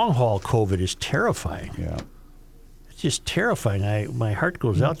that long haul COVID is terrifying. Yeah. It's just terrifying. My heart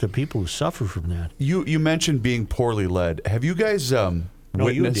goes out to people who suffer from that. You mentioned being poorly led. Have you guys No,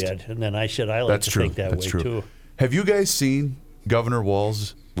 witnessed? you did, and then I said I like That's to true. think that That's way true. too. Have you guys seen Governor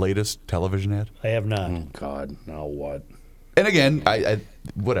Walz's latest television ad? I have not. Oh, God, now what? And again, I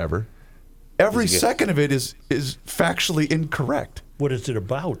whatever. Every second of it is factually incorrect. What is it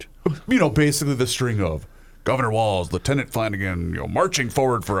about? You know, basically the string of Governor Walz, Lieutenant Flanagan, marching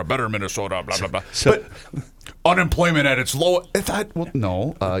forward for a better Minnesota, blah, blah, blah. But unemployment at its low. I thought, well,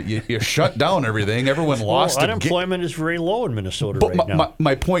 no, you shut down everything. Everyone lost. Unemployment is very low in Minnesota But right now.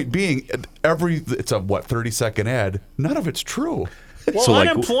 my point being, it's a 30-second ad. None of it's true. Well, So,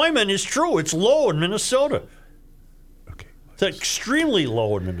 unemployment is true. It's low in Minnesota. It's extremely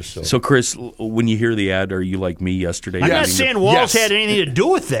low in Minnesota. So, Chris, when you hear the ad, are you like me yesterday? I'm not Yes. saying Walz Yes. had anything to do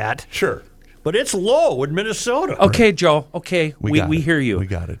with that, Sure. but it's low in Minnesota. Okay, Joe. Okay, we got it. hear you. We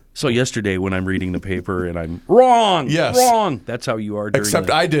got it. So yesterday, when I'm reading the paper and I'm wrong, Yes. wrong. That's how you are. During Except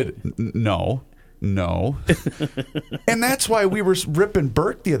the- I did. No. And that's why we were ripping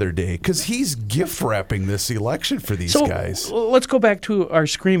Burke the other day, because he's gift wrapping this election for these So guys. let's go back to our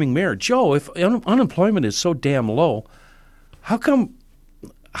screaming mayor, Joe. If unemployment is so damn low, how come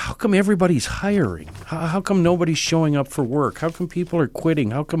everybody's hiring? How come nobody's showing up for work? How come people are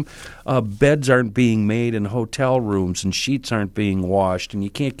quitting? How come beds aren't being made in hotel rooms and sheets aren't being washed and you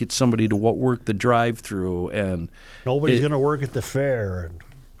can't get somebody to work the drive-through? And Nobody's going to work at the fair. And,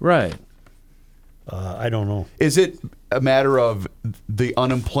 right. I don't know. Is it a matter of the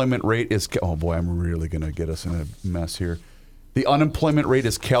unemployment rate is... Oh, boy, I'm really going to get us in a mess here. The unemployment rate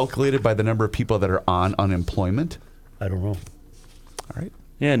is calculated by the number of people that are on unemployment? I don't know. All right.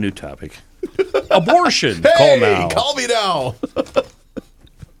 Yeah, new topic. Abortion. Hey, Call now. call me now.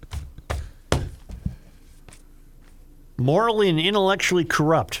 Morally and intellectually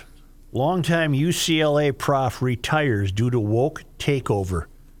corrupt. Longtime UCLA prof retires due to woke takeover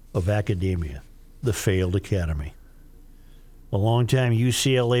of academia, the failed academy. A longtime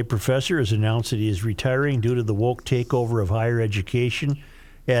UCLA professor has announced that he is retiring due to the woke takeover of higher education,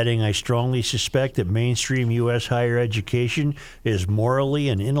 adding, I strongly suspect that mainstream U.S. higher education is morally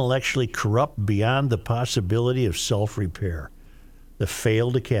and intellectually corrupt beyond the possibility of self-repair. The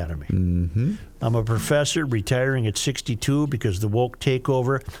failed academy. Mm-hmm. I'm a professor retiring at 62 because the woke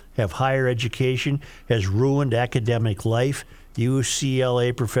takeover of higher education has ruined academic life.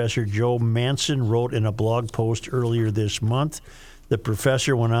 UCLA professor Joe Manson wrote in a blog post earlier this month. The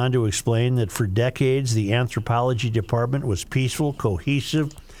professor went on to explain that for decades, the anthropology department was peaceful,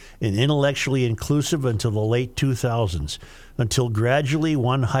 cohesive, and intellectually inclusive until the late 2000s, until gradually,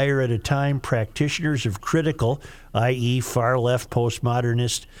 one hire at a time, practitioners of critical, i.e. far-left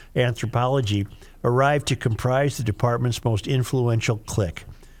postmodernist anthropology, arrived to comprise the department's most influential clique.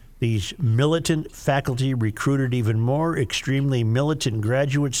 These militant faculty recruited even more extremely militant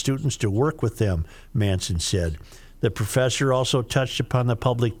graduate students to work with them, Manson said. The professor also touched upon the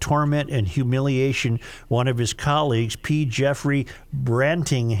public torment and humiliation one of his colleagues, P. Jeffrey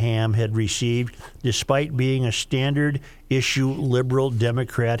Brantingham, had received, despite being a standard-issue liberal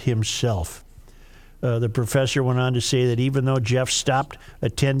Democrat himself. The professor went on to say that even though Jeff stopped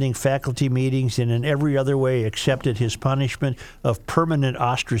attending faculty meetings and in every other way accepted his punishment of permanent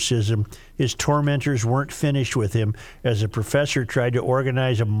ostracism, his tormentors weren't finished with him, as the professor tried to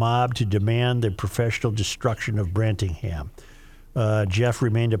organize a mob to demand the professional destruction of Brantingham. Jeff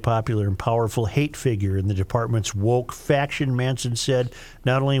remained a popular and powerful hate figure in the department's woke faction, Manson said.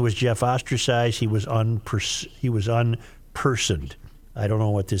 Not only was Jeff ostracized, he was unpersoned. I don't know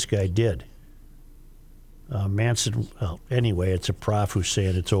what this guy did. Manson, well, anyway, it's a prof who's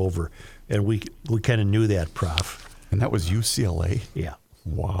saying it's over. And we kind of knew that, prof. And that was UCLA? Yeah.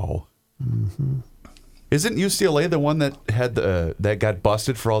 Wow. Mm-hmm. Isn't UCLA the one that had that got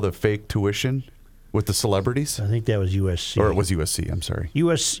busted for all the fake tuition with the celebrities? I think that was USC. Or it was USC, I'm sorry.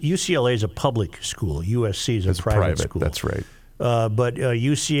 UCLA is a public school. USC is a private school. That's right. But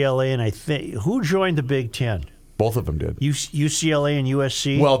UCLA and I think who joined the Big Ten? Both of them did. UCLA and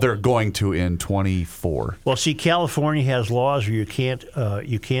USC. Well, they're going to in 24. Well, see, California has laws where you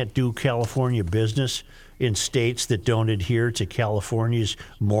can't do California business in states that don't adhere to California's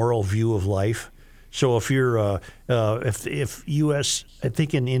moral view of life. So if you're if U.S. I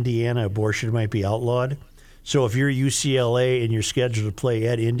think in Indiana abortion might be outlawed. So if you're UCLA and you're scheduled to play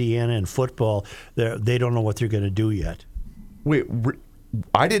at Indiana in football, they don't know what they're going to do yet. Wait,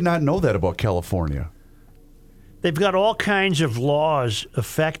 I did not know that about California. They've got all kinds of laws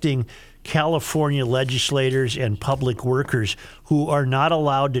affecting California legislators and public workers who are not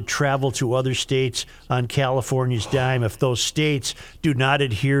allowed to travel to other states on California's dime if those states do not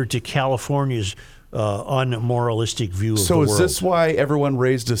adhere to California's unmoralistic view of the world. So is this why everyone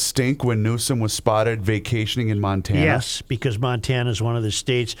raised a stink when Newsom was spotted vacationing in Montana? Yes, because Montana is one of the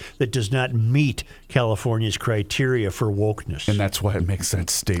states that does not meet California's criteria for wokeness. And that's why it makes that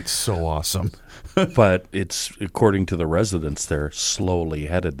state so awesome. But it's, according to the residents, they're slowly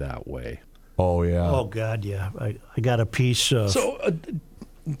headed that way. Oh, yeah. Oh, God, yeah. I got a piece. So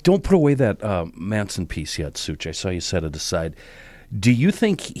don't put away that Manson piece yet, Such. I saw you set it aside. Do you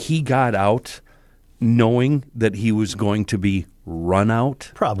think he got out knowing that he was going to be run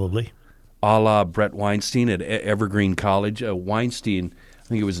out? Probably. A la Brett Weinstein at Evergreen College. Weinstein, I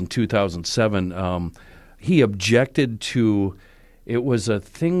think it was in 2007, he objected to, it was a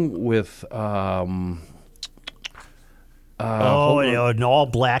thing with... an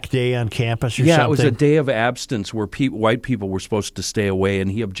all-black day on campus or something? Yeah, it was a day of abstinence where white people were supposed to stay away,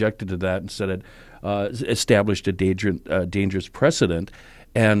 and he objected to that and said it established a dangerous precedent.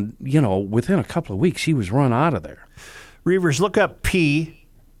 And, within a couple of weeks, he was run out of there. Reavers, look up P.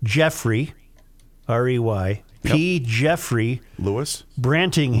 Jeffrey, R-E-Y, Yep. P. Jeffrey Lewis?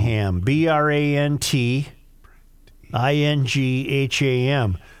 Brantingham, Brantingham.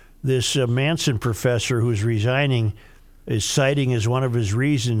 This Manson professor who's resigning is citing as one of his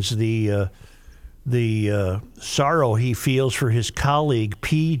reasons the sorrow he feels for his colleague,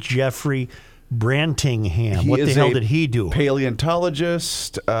 P. Jeffrey Brantingham. What the hell did he do?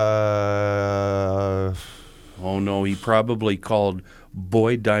 Paleontologist. Oh, no, he probably called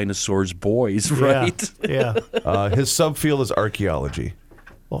boy dinosaurs boys, right? Yeah. His subfield is archaeology.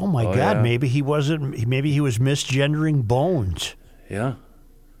 Oh, my God. Yeah. Maybe he wasn't. Maybe he was misgendering bones. Yeah.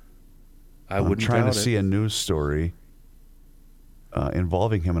 I'm wouldn't trying to doubt it. see a news story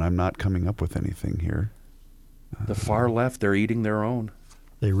involving him, and I'm not coming up with anything here. The far left, they're eating their own.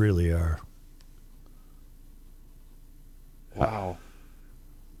 They really are. Wow.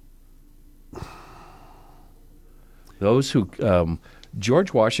 Those who,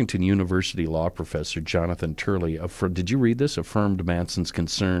 George Washington University law professor Jonathan Turley, did you read this? Affirmed Manson's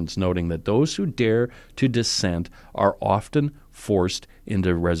concerns, noting that those who dare to dissent are often forced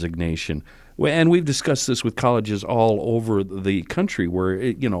into resignation. And we've discussed this with colleges all over the country where,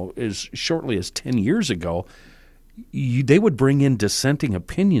 as shortly as 10 years ago, they would bring in dissenting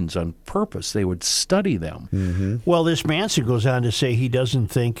opinions on purpose. They would study them. Mm-hmm. Well, this Manson goes on to say he doesn't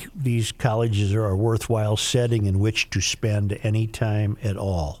think these colleges are a worthwhile setting in which to spend any time at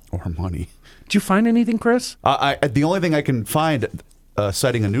all. Or money. Did you find anything, Chris? The only thing I can find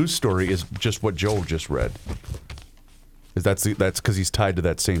citing a news story is just what Joe just read. That's because he's tied to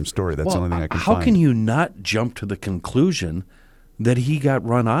that same story. That's the only thing I can find. How can you not jump to the conclusion that he got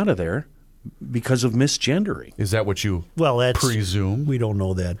run out of there because of misgendering? Is that what you presume? We don't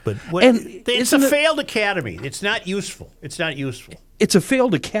know that, but it's a failed academy. It's not useful. It's not useful. It's a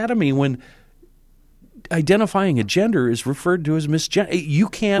failed academy when identifying a gender is referred to as misgender. You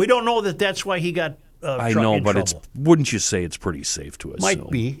can't. We don't know that that's why he got. I know, but wouldn't you say it's pretty safe to assume?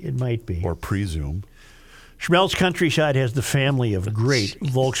 It might be, or presume. Schmelz Countryside has the family of great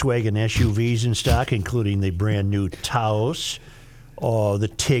Volkswagen SUVs in stock, including the brand new Taos,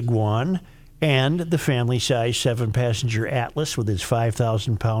 the Tiguan, and the family-size 7-passenger Atlas with its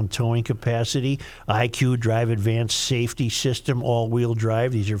 5,000-pound towing capacity, IQ Drive Advanced Safety System, all-wheel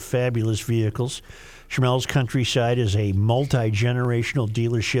drive. These are fabulous vehicles. Schmelz Countryside is a multi-generational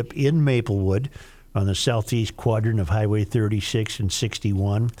dealership in Maplewood on the southeast quadrant of Highway 36 and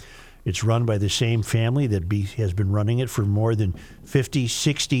 61. It's run by the same family that has been running it for more than 50,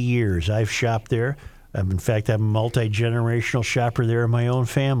 60 years. I've shopped there. In fact, I'm a multi-generational shopper there in my own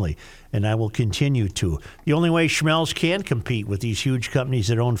family, and I will continue to. The only way Schmelz can compete with these huge companies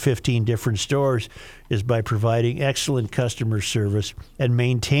that own 15 different stores is by providing excellent customer service and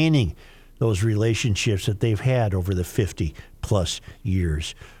maintaining those relationships that they've had over the 50-plus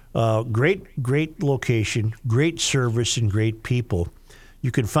years. Great location, great service, and great people. You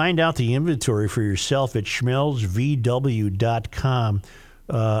can find out the inventory for yourself at schmelzvw.com.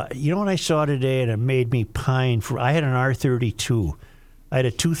 You know what I saw today, and it made me pine for? I had an R32. I had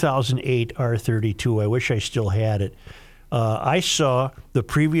a 2008 R32. I wish I still had it. I saw the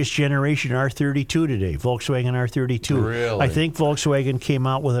previous generation R32 today, Volkswagen R32. Really? I think Volkswagen came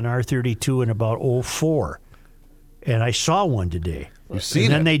out with an R32 in about 2004, and I saw one today. You've seen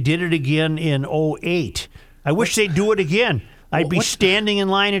and then it. they did it again in 2008. I wish they'd do it again. I'd be standing in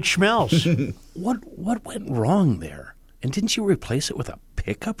line at Schmelz. What went wrong there? And didn't you replace it with a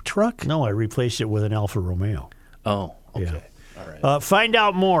pickup truck? No, I replaced it with an Alfa Romeo. Oh, okay. Yeah. All right. Find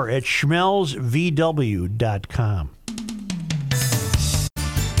out more at schmelzvw.com.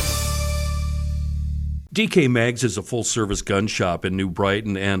 DK Mags is a full-service gun shop in New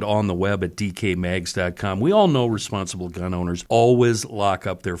Brighton and on the web at dkmags.com. We all know responsible gun owners always lock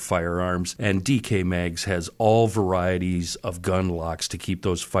up their firearms, and DK Mags has all varieties of gun locks to keep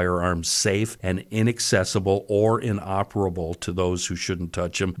those firearms safe and inaccessible or inoperable to those who shouldn't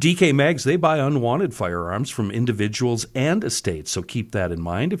touch them. DK Mags, they buy unwanted firearms from individuals and estates, so keep that in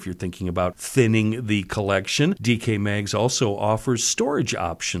mind if you're thinking about thinning the collection. DK Mags also offers storage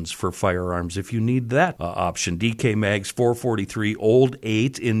options for firearms if you need that option. DK Mags, 443 Old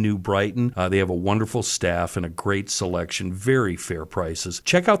 8 in New Brighton. They have a wonderful staff and a great selection, very fair prices.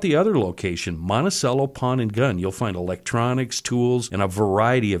 Check out the other location, Monticello Pawn and Gun. You'll find electronics, tools, and a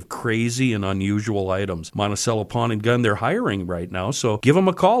variety of crazy and unusual items. Monticello Pawn and Gun, they're hiring right now, so give them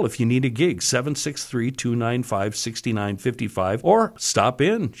a call if you need a gig, 763-295-6955, or stop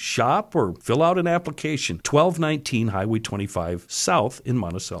in, shop, or fill out an application, 1219 Highway 25 South in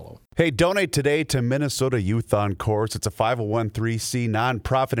Monticello. Hey, donate today to Minnesota Youth on Course. It's a 501(c)(3)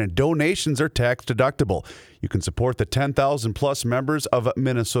 nonprofit, and donations are tax deductible. You can support the 10,000 plus members of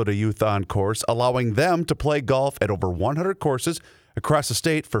Minnesota Youth on Course, allowing them to play golf at over 100 courses across the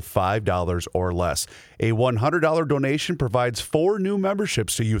state for $5 or less. A $100 donation provides 4 new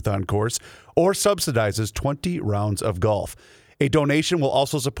memberships to Youth on Course or subsidizes 20 rounds of golf. A donation will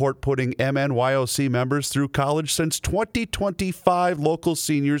also support putting MNYOC members through college. Since 2025, local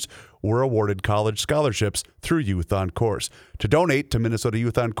seniors were awarded college scholarships through Youth on Course. To donate to Minnesota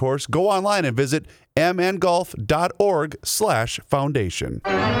Youth on Course, go online and visit mngolf.org/foundation.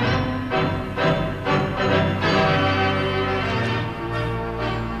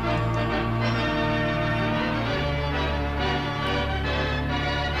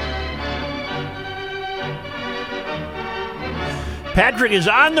 Patrick is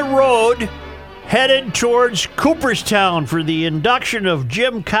on the road, headed towards Cooperstown for the induction of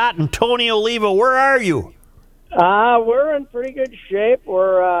Jim Cott and Tony Oliva. Where are you? We're in pretty good shape.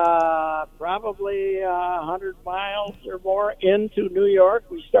 We're probably 100 miles or more into New York.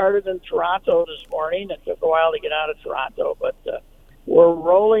 We started in Toronto this morning. It took a while to get out of Toronto, but we're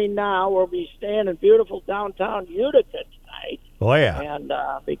rolling now. We'll be staying in beautiful downtown Utica tonight. Oh, yeah. And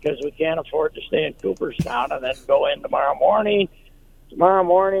because we can't afford to stay in Cooperstown and then go in tomorrow morning. Tomorrow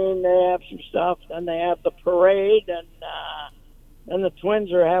morning they have some stuff. Then they have the parade, and then the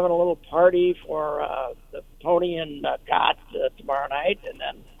Twins are having a little party for the Tony and Cott tomorrow night, and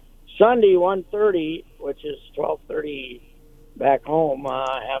then Sunday 1:30, which is 12:30 back home,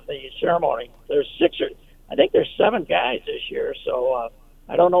 have the ceremony. There's I think there's 7 guys this year, so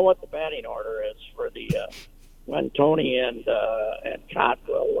I don't know what the batting order is for the when Tony and Cott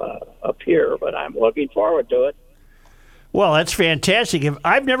will appear, but I'm looking forward to it. Well, that's fantastic.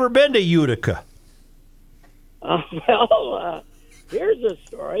 I've never been to Utica. Here's a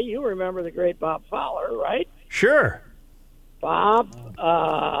story. You remember the great Bob Fowler, right? Sure. Bob,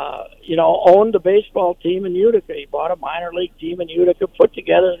 owned a baseball team in Utica. He bought a minor league team in Utica, put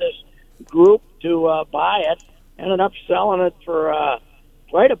together this group to buy it, ended up selling it for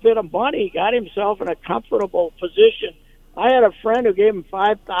quite a bit of money, got himself in a comfortable position. I had a friend who gave him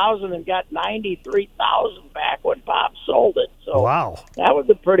 $5,000 and got $93,000 back when Bob sold it. So wow, that was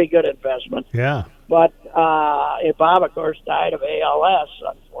a pretty good investment. Yeah. But Bob, of course, died of ALS,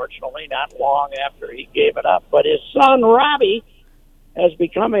 unfortunately, not long after he gave it up. But his son, Robbie, has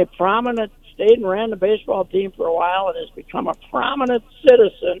become a prominent, stayed and ran the baseball team for a while, and has become a prominent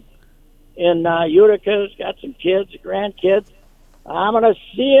citizen in Utica. He's got some kids, grandkids. I'm going to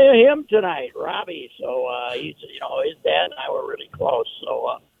see him tonight, Robbie. So he's, his dad and I were really close.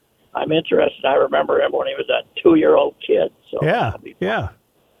 So I'm interested. I remember him when he was a 2-year-old kid. So yeah,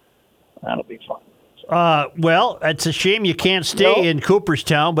 that'll be fun. Well, it's a shame you can't stay in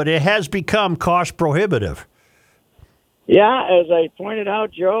Cooperstown, but it has become cost prohibitive. Yeah, as I pointed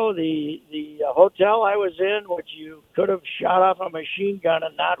out, Joe, the hotel I was in, which you could have shot off a machine gun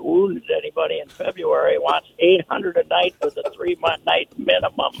and not wounded anybody in February, wants $800 a night with a 3-month night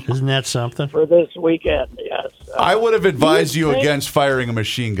minimum. Isn't that something? For this weekend, yes. I would have advised you against firing a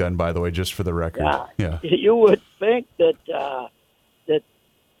machine gun, by the way, just for the record. Yeah. You would think that that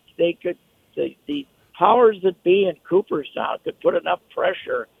they could, the powers that be in Cooperstown could put enough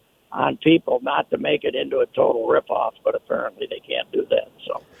pressure on people not to make it into a total ripoff, but apparently they can't do that.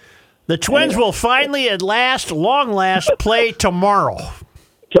 So the Twins will finally, at long last, play tomorrow.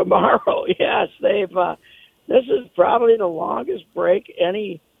 Tomorrow, yes, they've. This is probably the longest break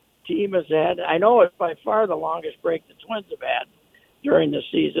any team has had. I know it's by far the longest break the Twins have had during the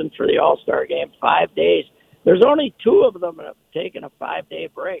season for the All-Star game. 5 days. There's only 2 of them that have taken a 5-day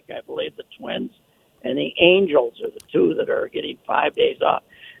break. I believe the Twins and the Angels are the 2 that are getting 5 days off.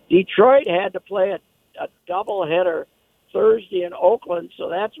 Detroit had to play a doubleheader Thursday in Oakland, so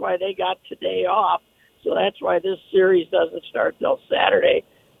that's why they got today off. So that's why this series doesn't start till Saturday,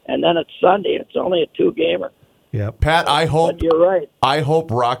 and then it's Sunday. It's only a 2-gamer. Yeah, Pat, I hope but you're right. I hope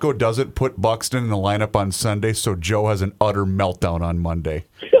Rocco doesn't put Buxton in the lineup on Sunday, so Joe has an utter meltdown on Monday.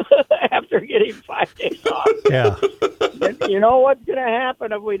 After getting 5 days off. Yeah. You know what's going to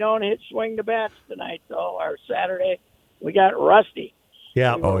happen if we don't swing the bats tonight, though, or Saturday? We got Rusty.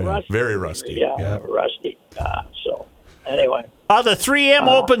 Yeah. Oh, yeah. Rusty. Very rusty. Yeah. Rusty. So, anyway. The 3M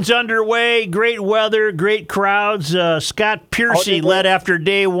Open's underway. Great weather, great crowds. Scott Piercy led after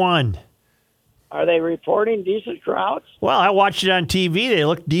day 1. Are they reporting decent crowds? Well, I watched it on TV. They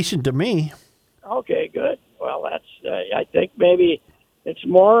looked decent to me. Okay, good. Well, that's. I think maybe it's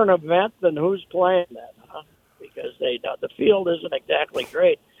more an event than who's playing that, huh? Because the field isn't exactly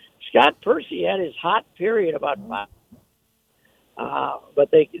great. Scott Piercy had his hot period about 5. But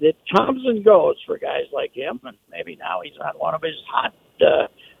it comes and goes for guys like him, and maybe now he's on one of his hot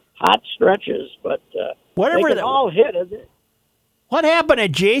stretches. But whatever they can all hit it. What happened to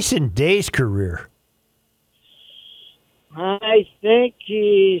Jason Day's career? I think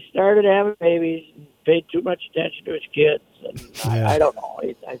he started having babies and paid too much attention to his kids, and I don't know.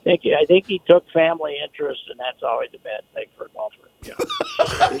 I think he took family interest, and that's always a bad thing for a golfer. You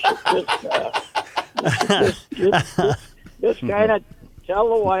know? Just kind of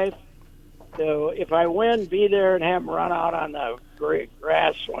tell the wife to, if I win, be there and have him run out on the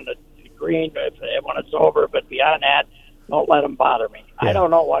grass when the green when it's over. But beyond that, don't let him bother me. Yeah. I don't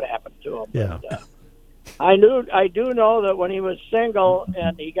know what happened to him. Yeah. But, I do know that when he was single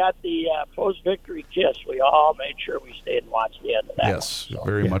and he got the post-victory kiss, we all made sure we stayed and watched the end of that. Yes, one. So,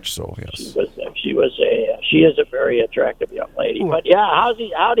 very much so. Yes, she is a very attractive young lady. But yeah, how'd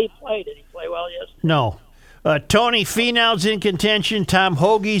he play? Did he play well yesterday? No. Tony Finau's in contention. Tom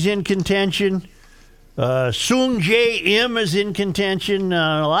Hoagie's in contention. Sung Jae Im is in contention.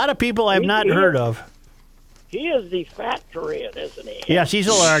 A lot of people I've not heard of. He is the fat Korean, isn't he? Yes, he's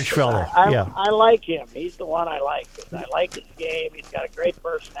a large fellow. I like him. He's the one I like. I like his game. He's got a great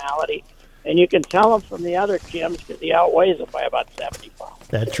personality. And you can tell him from the other Kims because he outweighs him by about 70 pounds.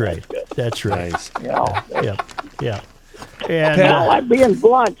 That's right. That's right. Nice. You know, yeah. And, I'm being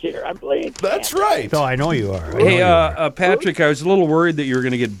blunt here. I'm being. That's right. Oh, I know you are. Hey, Patrick, I was a little worried that you were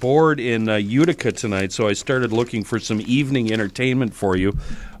going to get bored in Utica tonight, so I started looking for some evening entertainment for you.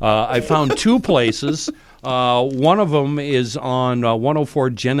 I found 2 places. One of them is on 104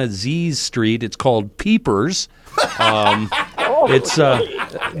 Genesee Street. It's called Peepers. It's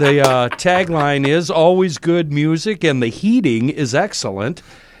the tagline is always good music and the heating is excellent.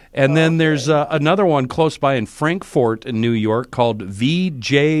 And then there's another one close by in Frankfort, in New York, called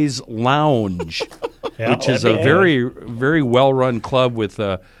VJ's Lounge, which is a very, very well-run club with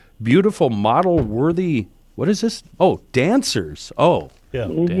beautiful model-worthy. What is this? Oh, dancers. Oh, yeah,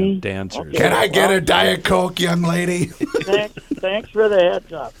 dancers. Can I get a Diet Coke, young lady? Thanks for the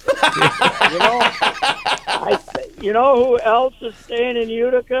heads up. You know who else is staying in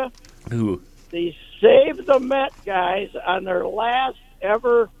Utica? Who? The Save the Met guys on their last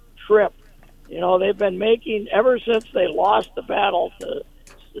ever trip. You know, they've been making, ever since they lost the battle to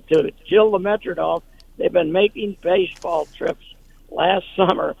kill the Metrodome, they've been making baseball trips last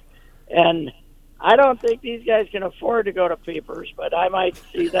summer. And I don't think these guys can afford to go to Peepers, but I might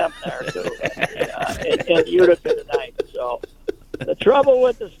see them there too in Utica tonight. So the trouble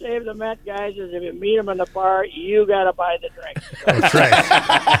with the Save the Met guys is if you meet them in the bar, you got to buy the drink. That's right.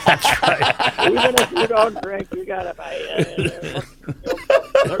 That's right. Even if you don't drink, you got to buy it.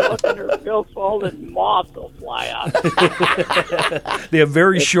 They're looking at billfold and moths will fly out. They have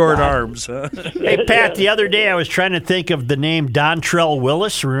very short arms. Hey, Pat, the other day I was trying to think of the name Dontrell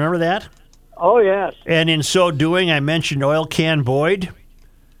Willis. Remember that? Oh, yes. And in so doing, I mentioned Oil Can Boyd.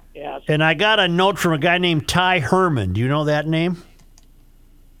 Yes. And I got a note from a guy named Ty Herman. Do you know that name?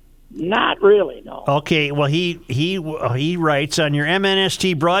 Not really, no. Okay, well, he writes, on your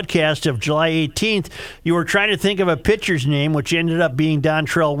MNST broadcast of July 18th, you were trying to think of a pitcher's name, which ended up being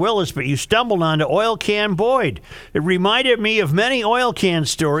Dontrell Willis, but you stumbled onto Oil Can Boyd. It reminded me of many oil can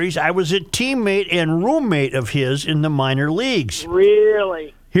stories. I was a teammate and roommate of his in the minor leagues.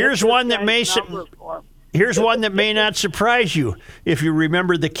 Really? Here's one that may not surprise you if you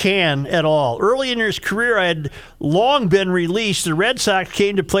remember the Can at all. Early in his career, I had long been released. The Red Sox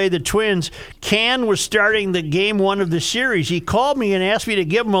came to play the Twins. Can was starting the game one of the series. He called me and asked me to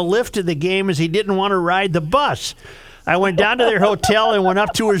give him a lift to the game as he didn't want to ride the bus. I went down to their hotel and went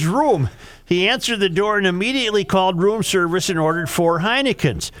up to his room. He answered the door and immediately called room service and ordered 4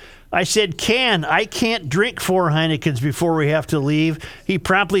 Heinekens. I said, Can, I can't drink 4 Heinekens before we have to leave. He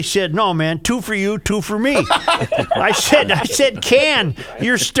promptly said, no, man, 2 for you, 2 for me. I said, Can,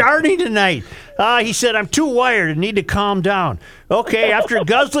 you're starting tonight. He said, I'm too wired and need to calm down. Okay, after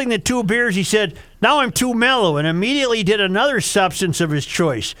guzzling the 2 beers, he said, now I'm too mellow, and immediately did another substance of his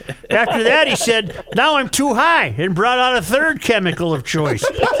choice. After that, he said, now I'm too high, and brought out a 3rd chemical of choice.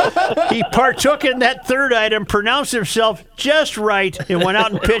 He partook in that 3rd item, pronounced himself just right, and went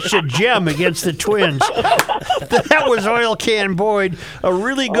out and pitched a gem against the Twins. That was Oil Can Boyd, a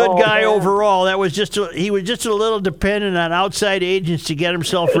really good guy overall. He was just a little dependent on outside agents to get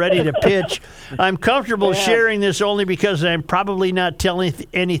himself ready to pitch. I'm comfortable sharing this only because I'm probably not telling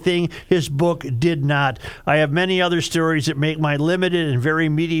anything his book did not. I have many other stories that make my limited and very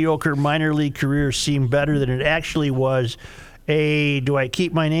mediocre minor league career seem better than it actually was. Do I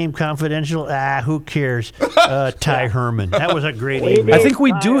keep my name confidential? Who cares? Ty Herman. That was a great email. I think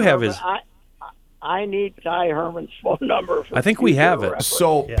we do have his. I need Ty Herman's phone number. I think we have it.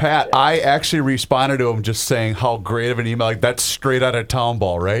 So, Pat, I actually responded to him just saying how great of an email. Like, that's straight out of Town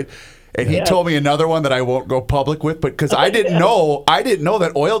Ball, right? And he told me another one that I won't go public with, but because I didn't know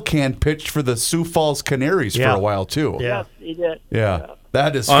that Oil Can pitched for the Sioux Falls Canaries for a while too. Yes, he did. Yeah,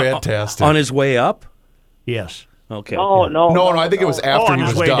 that is fantastic. On his way up? Yes. Okay. No. I think it was after he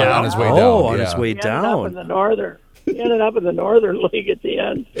was done. Down. On his way down. On his way down. He ended up in the Northern League at the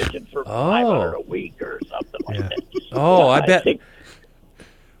end, pitching for $500 a week or something like that. Oh, I bet.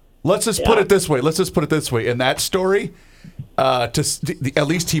 Let's just put it this way. In that story, at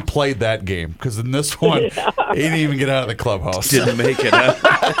least he played that game, because in this one, he didn't even get out of the clubhouse. Didn't make it.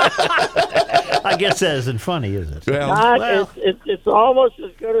 I guess that isn't funny, is it? It's almost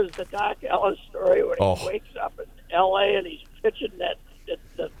as good as the Doc Ellis story when he wakes up in L.A. and he's pitching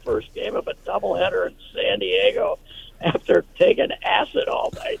the first game of a doubleheader in San Diego after taking acid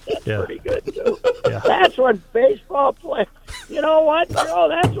all night. That's pretty good, too. That's when baseball plays. You know what, Joe?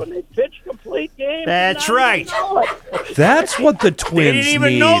 That's when they pitch complete games. That's right. That's what the Twins They didn't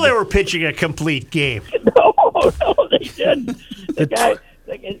even need. know they were pitching a complete game. No, they didn't.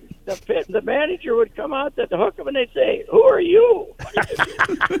 The manager would come out to hook him and they'd say, "Who are you?"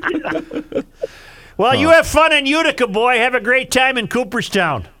 Well, you have fun in Utica, boy. Have a great time in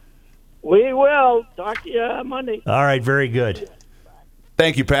Cooperstown. We will. Talk to you Monday. All right, very good.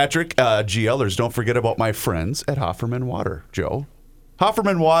 Thank you, Patrick. GLers, don't forget about my friends at Hofferman Water, Joe.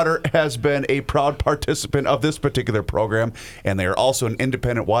 Hofferman Water has been a proud participant of this particular program, and they are also an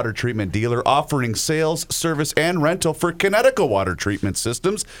independent water treatment dealer offering sales, service, and rental for Connecticut water treatment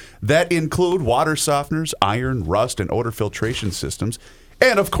systems that include water softeners, iron, rust, and odor filtration systems,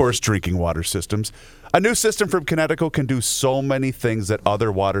 and, of course, drinking water systems. A new system from Connecticut can do so many things that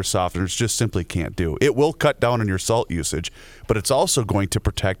other water softeners just simply can't do. It will cut down on your salt usage, but it's also going to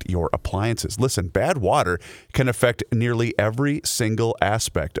protect your appliances. Listen, bad water can affect nearly every single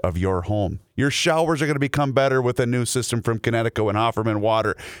aspect of your home. Your showers are going to become better with a new system from Connecticut and Hofferman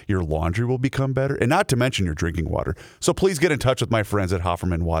Water. Your laundry will become better, and not to mention your drinking water. So please get in touch with my friends at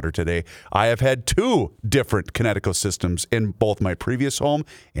Hofferman Water today. I have had 2 different Connecticut systems in both my previous home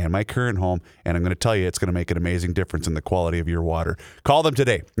and my current home, and I'm going to tell you it's going to make an amazing difference in the quality of your water. Call them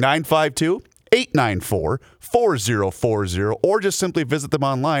today, 952-894-4040, or just simply visit them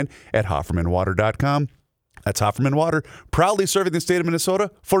online at HoffermanWater.com. That's Hofferman Water, proudly serving the state of Minnesota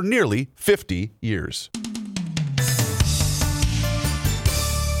for nearly 50 years.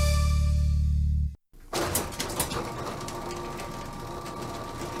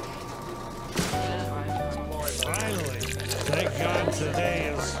 Finally, thank God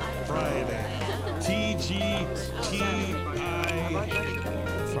today is Friday. TGTI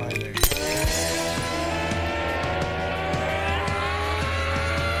Friday.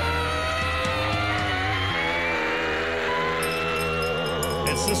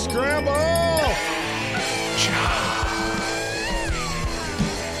 It's the scramble!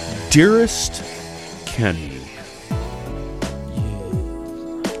 Dearest Kenny,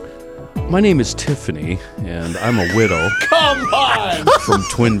 my name is Tiffany, and I'm a widow. Come on! From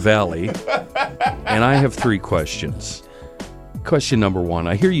Twin Valley, and I have 3 questions. Question number 1,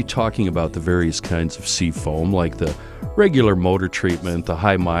 I hear you talking about the various kinds of seafoam, like the regular motor treatment, the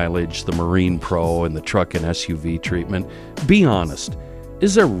high mileage, the Marine Pro, and the truck and SUV treatment. Be honest,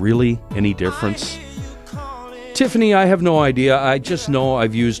 is there really any difference? Tiffany, I have no idea. I just know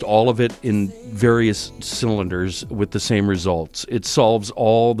I've used all of it in various cylinders with the same results. It solves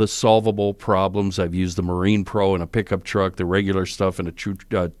all the solvable problems. I've used the Marine Pro in a pickup truck, the regular stuff in a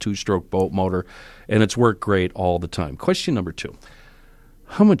two-stroke boat motor, and it's worked great all the time. Question number 2,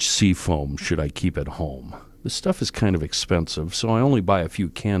 how much seafoam should I keep at home? The stuff is kind of expensive, so I only buy a few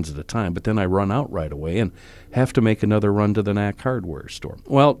cans at a time, but then I run out right away and have to make another run to the Knack hardware store.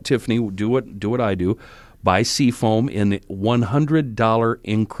 Well, Tiffany, do what I do. Buy seafoam in $100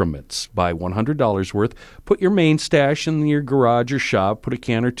 increments. Buy $100 worth. Put your main stash in your garage or shop. Put a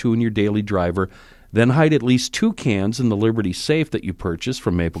can or 2 in your daily driver. Then hide at least 2 cans in the Liberty safe that you purchased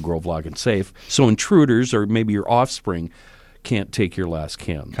from Maple Grove Lock and Safe, so intruders or maybe your offspring can't take your last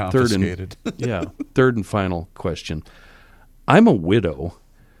can. Confiscated. Third and final question. I'm a widow.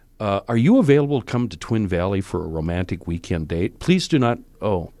 Are you available to come to Twin Valley for a romantic weekend date? Please do not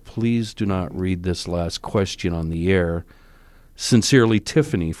read this last question on the air. Sincerely,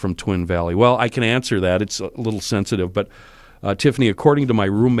 Tiffany from Twin Valley. Well, I can answer that. It's a little sensitive, but Tiffany, according to my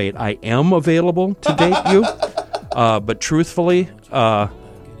roommate, I am available to date you. But truthfully,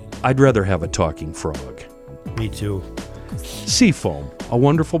 I'd rather have a talking frog. Me too. Seafoam, a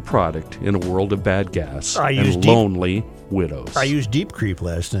wonderful product in a world of bad gas and lonely widows. I used Deep Creep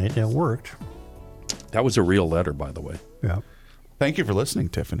last night, and it worked. That was a real letter, by the way. Yeah. Thank you for listening,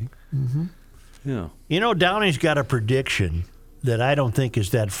 Tiffany. Mm-hmm. Yeah. You know, Downey's got a prediction that I don't think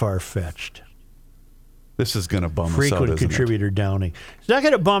is that far-fetched. This is going to bum us out, Frequent isn't contributor it? Downey. It's not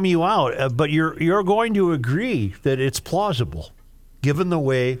going to bum you out, but you're going to agree that it's plausible, given the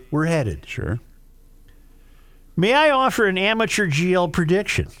way we're headed. Sure. May I offer an amateur GL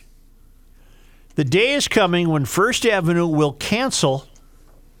prediction? The day is coming when First Avenue will cancel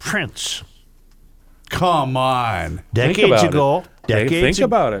Prince. Come on. Decades ago, Think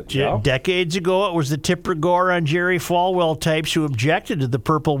about it. Decades ago, it was the Tipper Gore on Jerry Falwell types who objected to the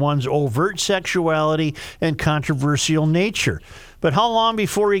Purple One's overt sexuality and controversial nature. But how long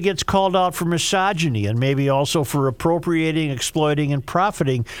before he gets called out for misogyny and maybe also for appropriating, exploiting, and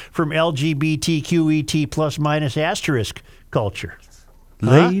profiting from LGBTQET plus minus asterisk culture?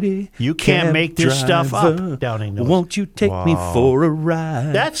 Lady, you can't make this stuff up, Downing knows. Won't you take me for a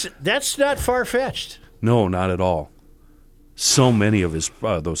ride? That's not far-fetched. No, not at all. So many of his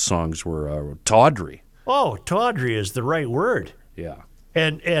those songs were tawdry. Oh, tawdry is the right word. Yeah.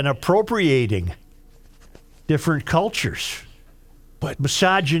 And appropriating different cultures. But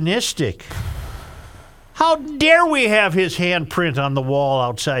misogynistic. How dare we have his handprint on the wall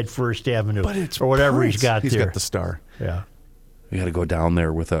outside First Avenue? But it's or whatever Prince. he's got there. He's got the star. Yeah. You got to go down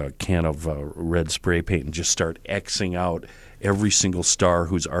there with a can of red spray paint and just start Xing out every single star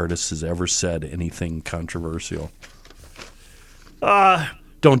whose artist has ever said anything controversial.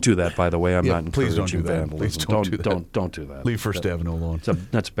 Don't do that, by the way. I'm not please encouraging don't do that. vandalism. Please don't do that. Don't do that. Leave First Avenue alone.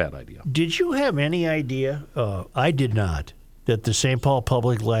 That's a bad idea. Did you have any idea? I did not. That the St. Paul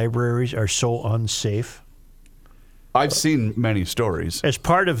public libraries are so unsafe? I've seen many stories. As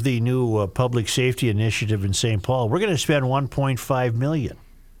part of the new public safety initiative in St. Paul, we're going to spend $1.5 million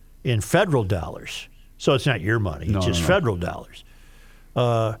in federal dollars. So it's not your money; it's just federal dollars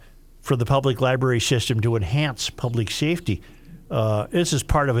for the public library system to enhance public safety. This is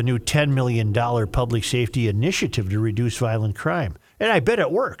part of a new $10 million public safety initiative to reduce violent crime, and I bet it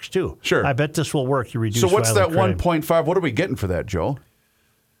works too. Sure, I bet this will work to reduce. So what's that crime. 1.5? What are we getting for that, Joe?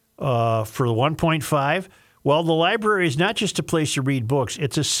 For the 1.5. Well, the library is not just a place to read books.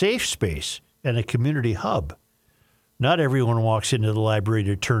 It's a safe space and a community hub. Not everyone walks into the library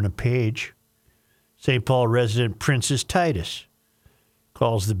to turn a page. St. Paul resident Princess Titus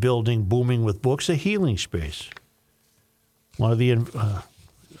calls the building booming with books a healing space. One of the, I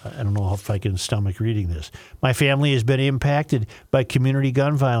don't know if I can stomach reading this. My family has been impacted by community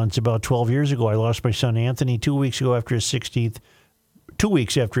gun violence. About 12 years ago, I lost my son Anthony 2 weeks after his 16th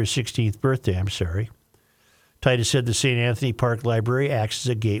birthday. I'm sorry. Titus said the St. Anthony Park Library acts as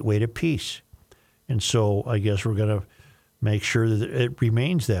a gateway to peace. And so I guess we're going to make sure that it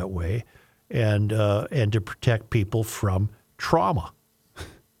remains that way and to protect people from trauma.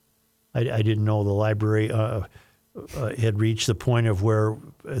 I didn't know the library had reached the point of where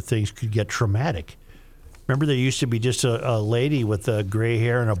things could get traumatic. Remember, there used to be just a lady with gray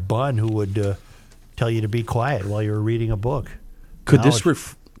hair and a bun who would tell you to be quiet while you were reading a book. Could Now this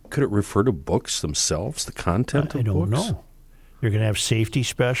could it refer to books themselves, the content of I don't books? know. You're going to have safety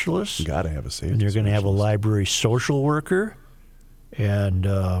specialists. You got to have a safety And you're going to have a specialist. library social worker. And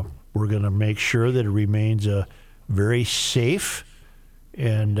we're going to make sure that it remains very safe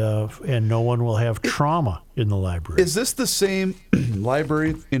and no one will have trauma in the library. Is this the same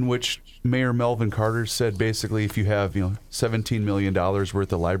library in which Mayor Melvin Carter said basically if you have $17 million worth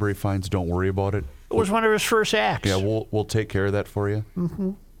of library fines, don't worry about it? It was one of his first acts. Yeah, we'll take care of that for you.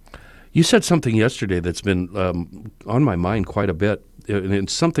 Mm-hmm. You said something yesterday that's been on my mind quite a bit, and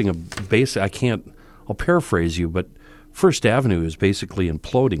it's something of basic. I'll paraphrase you, but First Avenue is basically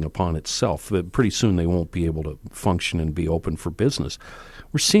imploding upon itself. But pretty soon they won't be able to function and be open for business.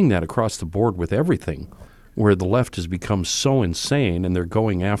 We're seeing that across the board with everything, where the left has become so insane and they're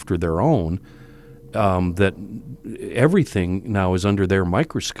going after their own that everything now is under their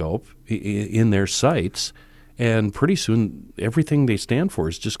microscope in their sights. And pretty soon, everything they stand for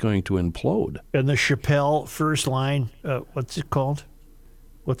is just going to implode. And the Chappelle First Line, what's it called?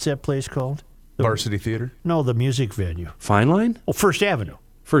 What's that place called? Varsity Theater? No, the music venue. Fine Line? Oh, First Avenue.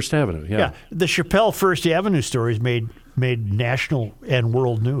 First Avenue, yeah. The Chappelle First Avenue stories made national and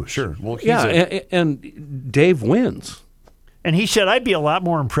world news. Sure. Well, and Dave wins. And he said, I'd be a lot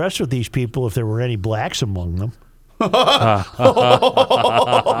more impressed with these people if there were any blacks among them. But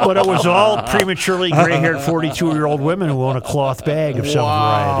it was all prematurely gray-haired 42-year-old women who own a cloth bag of some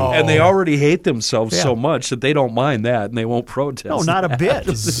variety. And they already hate themselves so much that they don't mind that and they won't protest. No, not a bit.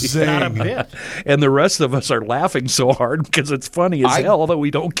 Not a bit. And the rest of us are laughing so hard because it's funny as hell that we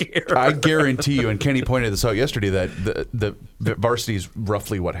don't care. I guarantee you, and Kenny pointed this out yesterday, that the varsity is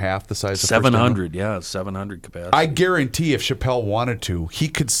roughly, half the size of 700, 700 capacity. I guarantee if Chappelle wanted to, he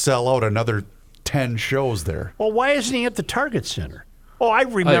could sell out another 10 shows there. Well, why isn't he at the Target Center? Oh, I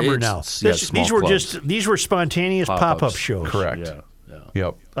remember now. These were spontaneous pop-up shows. Correct. Yeah.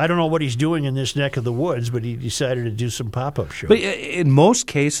 Yep. I don't know what he's doing in this neck of the woods, but he decided to do some pop-up shows. But in most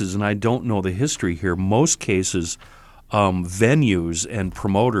cases, and I don't know the history here, most cases venues and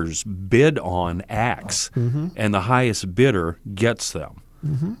promoters bid on acts, and the highest bidder gets them.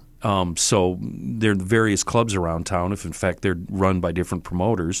 So there are various clubs around town. If in fact they're run by different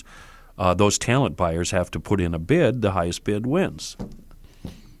promoters, those talent buyers have to put in a bid. The highest bid wins.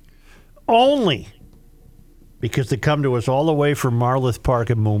 Only because they come to us all the way from Marloth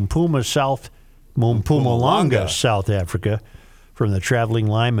Park in Mpumalanga, South Africa, from the traveling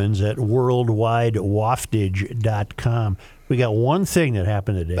Lymans at worldwidewaftage.com. We got one thing that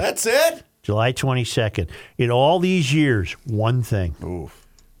happened today. That's it? July 22nd. In all these years, one thing. Oof.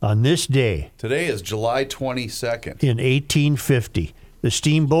 On this day. Today is July 22nd. In 1850. The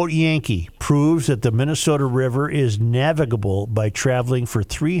steamboat Yankee proves that the Minnesota River is navigable by traveling for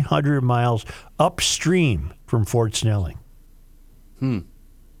 300 miles upstream from Fort Snelling.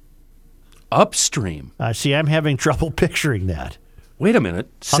 Upstream? See, I'm having trouble picturing that. Wait a minute.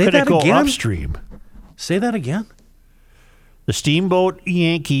 How could it go upstream? Say that again. The steamboat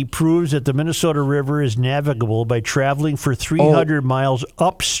Yankee proves that the Minnesota River is navigable by traveling for 300 miles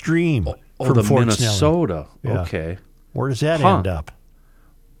upstream from the Fort Minnesota. Snelling. Yeah. Okay. Where does that end up?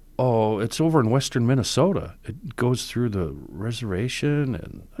 Oh, it's over in western Minnesota. It goes through the reservation,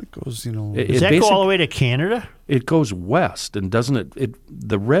 and it goes, Does that go all the way to Canada? It goes west, and doesn't it?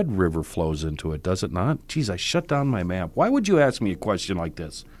 The Red River flows into it, does it not? Geez, I shut down my map. Why would you ask me a question like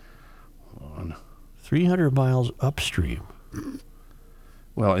this? 300 miles upstream.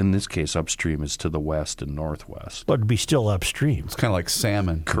 Well, in this case, upstream is to the west and northwest. But it'd be still upstream. It's kind of like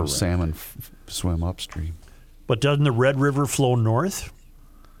salmon. Correct. Salmon swim upstream. But doesn't the Red River flow north?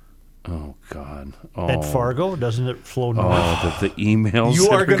 Oh, God. At Fargo, doesn't it flow north? Oh, the emails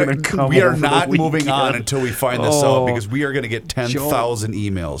You are going to come. We are over not the moving on weekend. until we find this out, because we are going to get 10,000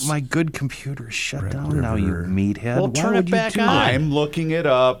 emails. My good computer is shut down now, you meathead. Well, Why turn would it you back do on. that? I'm looking it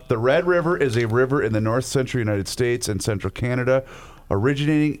up. The Red River is a river in the north central United States and central Canada,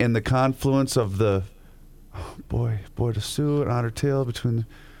 originating in the confluence of the Bois de Sioux and Otter Tail between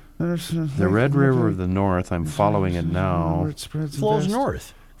The Red River of the North, I'm following it now. It spreads Flows west,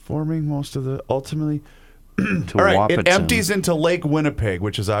 north. forming most of the ultimately. To All right, Wahpeton. it empties into Lake Winnipeg,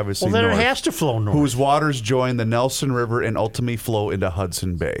 which is obviously Well, then north, it has to flow north. whose waters join the Nelson River and ultimately flow into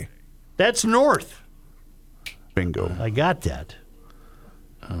Hudson Bay. That's north. Bingo. I got that.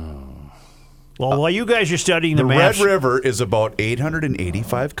 Well, while you guys are studying the The maps, Red River is about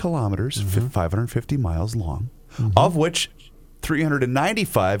 885 kilometers, 550 miles long, of which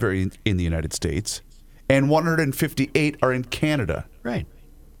 395 are in the United States and 158 are in Canada. right?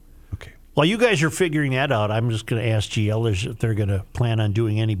 Okay. While you guys are figuring that out, I'm just going to ask GLers if they're going to plan on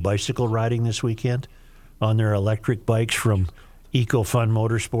doing any bicycle riding this weekend on their electric bikes from EcoFun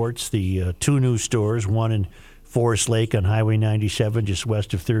Motorsports. The 2 new stores, one in Forest Lake on Highway 97, just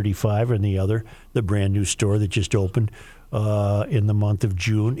west of 35, and the other, the brand new store that just opened in the month of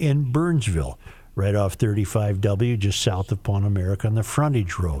June in Burnsville, right off 35W, just south of Pawn America on the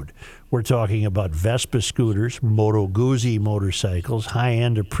frontage road. We're talking about Vespa scooters, Moto Guzzi motorcycles,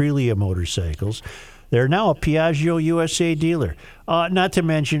 high-end Aprilia motorcycles. They're now a Piaggio USA dealer. Not to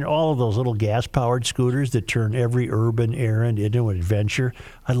mention all of those little gas-powered scooters that turn every urban errand into an adventure.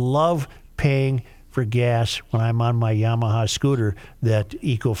 I love paying for gas when I'm on my Yamaha scooter that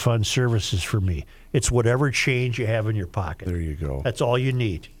EcoFun services for me. It's whatever change you have in your pocket. There you go. That's all you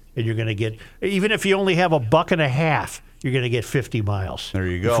need. And you're going to get, even if you only have $1.50, you're going to get 50 miles. There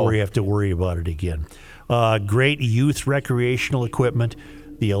you go. Before you have to worry about it again. Great youth recreational equipment.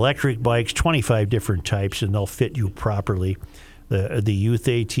 The electric bikes, 25 different types, and they'll fit you properly. The youth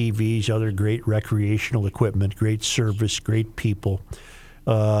ATVs, other great recreational equipment, great service, great people.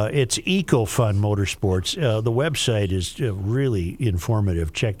 It's EcoFun Motorsports. The website is really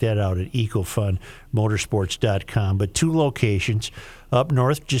informative. Check that out at ecofunmotorsports.com. But 2 locations. Up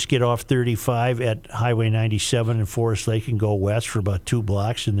north, just get off 35 at Highway 97 in Forest Lake and go west for about 2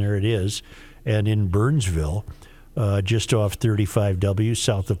 blocks, and there it is. And in Burnsville, just off 35W,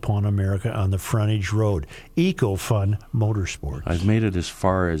 south of Pawn America on the frontage road. EcoFun Motorsports. I've made it as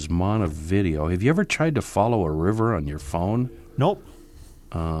far as Montevideo. Have you ever tried to follow a river on your phone? Nope.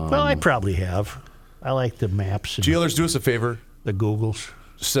 Well, I probably have. I like the maps. And GLers, do us a favor. The Googles.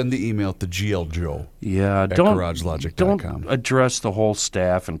 Send the email to GLJoe at GarageLogic.com. Don't address the whole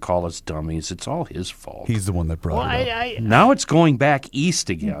staff and call us dummies. It's all his fault. He's the one that brought it up. Now it's going back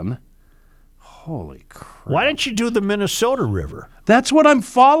east again. Holy crap. Why don't you do the Minnesota River? That's what I'm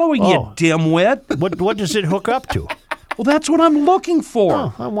following, you dimwit. What does it hook up to? Well, that's what I'm looking for.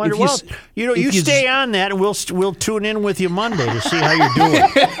 Oh, I wonder. You stay on that, and we'll tune in with you Monday to see how you're doing.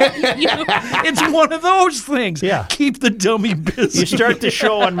 It's one of those things. Yeah. Keep the dummy busy. You start the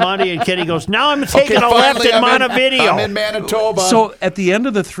show on Monday, and Kenny goes, "Now I'm taking a left at Montevideo." I'm in Manitoba. So at the end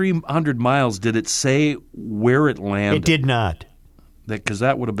of the 300 miles, did it say where it landed? It did not. Because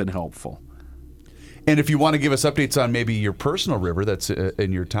that would have been helpful. And if you want to give us updates on maybe your personal river that's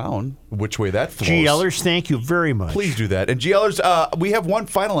in your town, which way that flows. GLers, thank you very much. Please do that. And GLers, we have one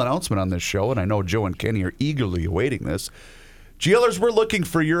final announcement on this show, and I know Joe and Kenny are eagerly awaiting this. GLers, we're looking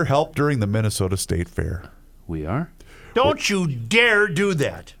for your help during the Minnesota State Fair. We are? Don't you dare do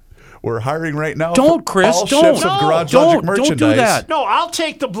that. We're hiring right now. Don't, Chris. All Don't. shifts of Garage Logic merchandise. Don't do that. No, I'll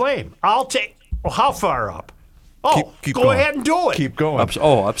take the blame. How far up? Oh, keep go going. ahead and do it. Keep going.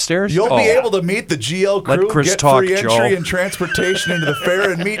 Upstairs? You'll be able to meet the GL crew, Let Chris get talk, free entry Joe. and transportation into the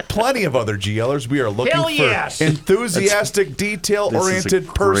fair, and meet plenty of other GLers. We are looking Hell for yes. enthusiastic, detail-oriented, This is a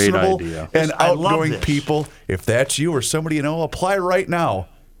great personable, idea. and I love outgoing this. people. If that's you or somebody you know, apply right now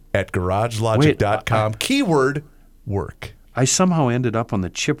at GarageLogic.com. Keyword work. I somehow ended up on the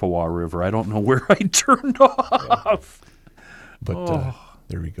Chippewa River. I don't know where I turned off. But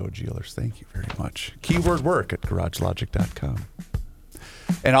there we go, GLers. Thank you very much. Keyword work at GarageLogic.com.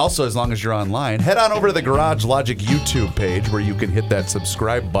 And also, as long as you're online, head on over to the Garage Logic YouTube page where you can hit that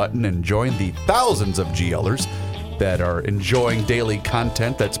subscribe button and join the thousands of GLers that are enjoying daily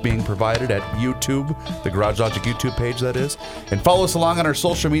content that's being provided at YouTube, the Garage Logic YouTube page, that is. And follow us along on our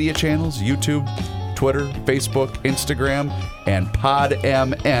social media channels, YouTube, Twitter, Facebook, Instagram, and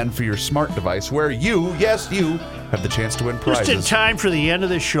PodMN for your smart device, where you, yes, you, have the chance to win prizes. Just in time for the end of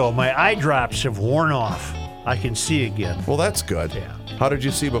the show. My eye drops have worn off. I can see again. Well, that's good. Yeah. How did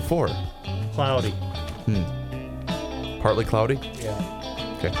you see before? Cloudy. Partly cloudy?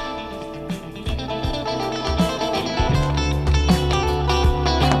 Yeah. Okay.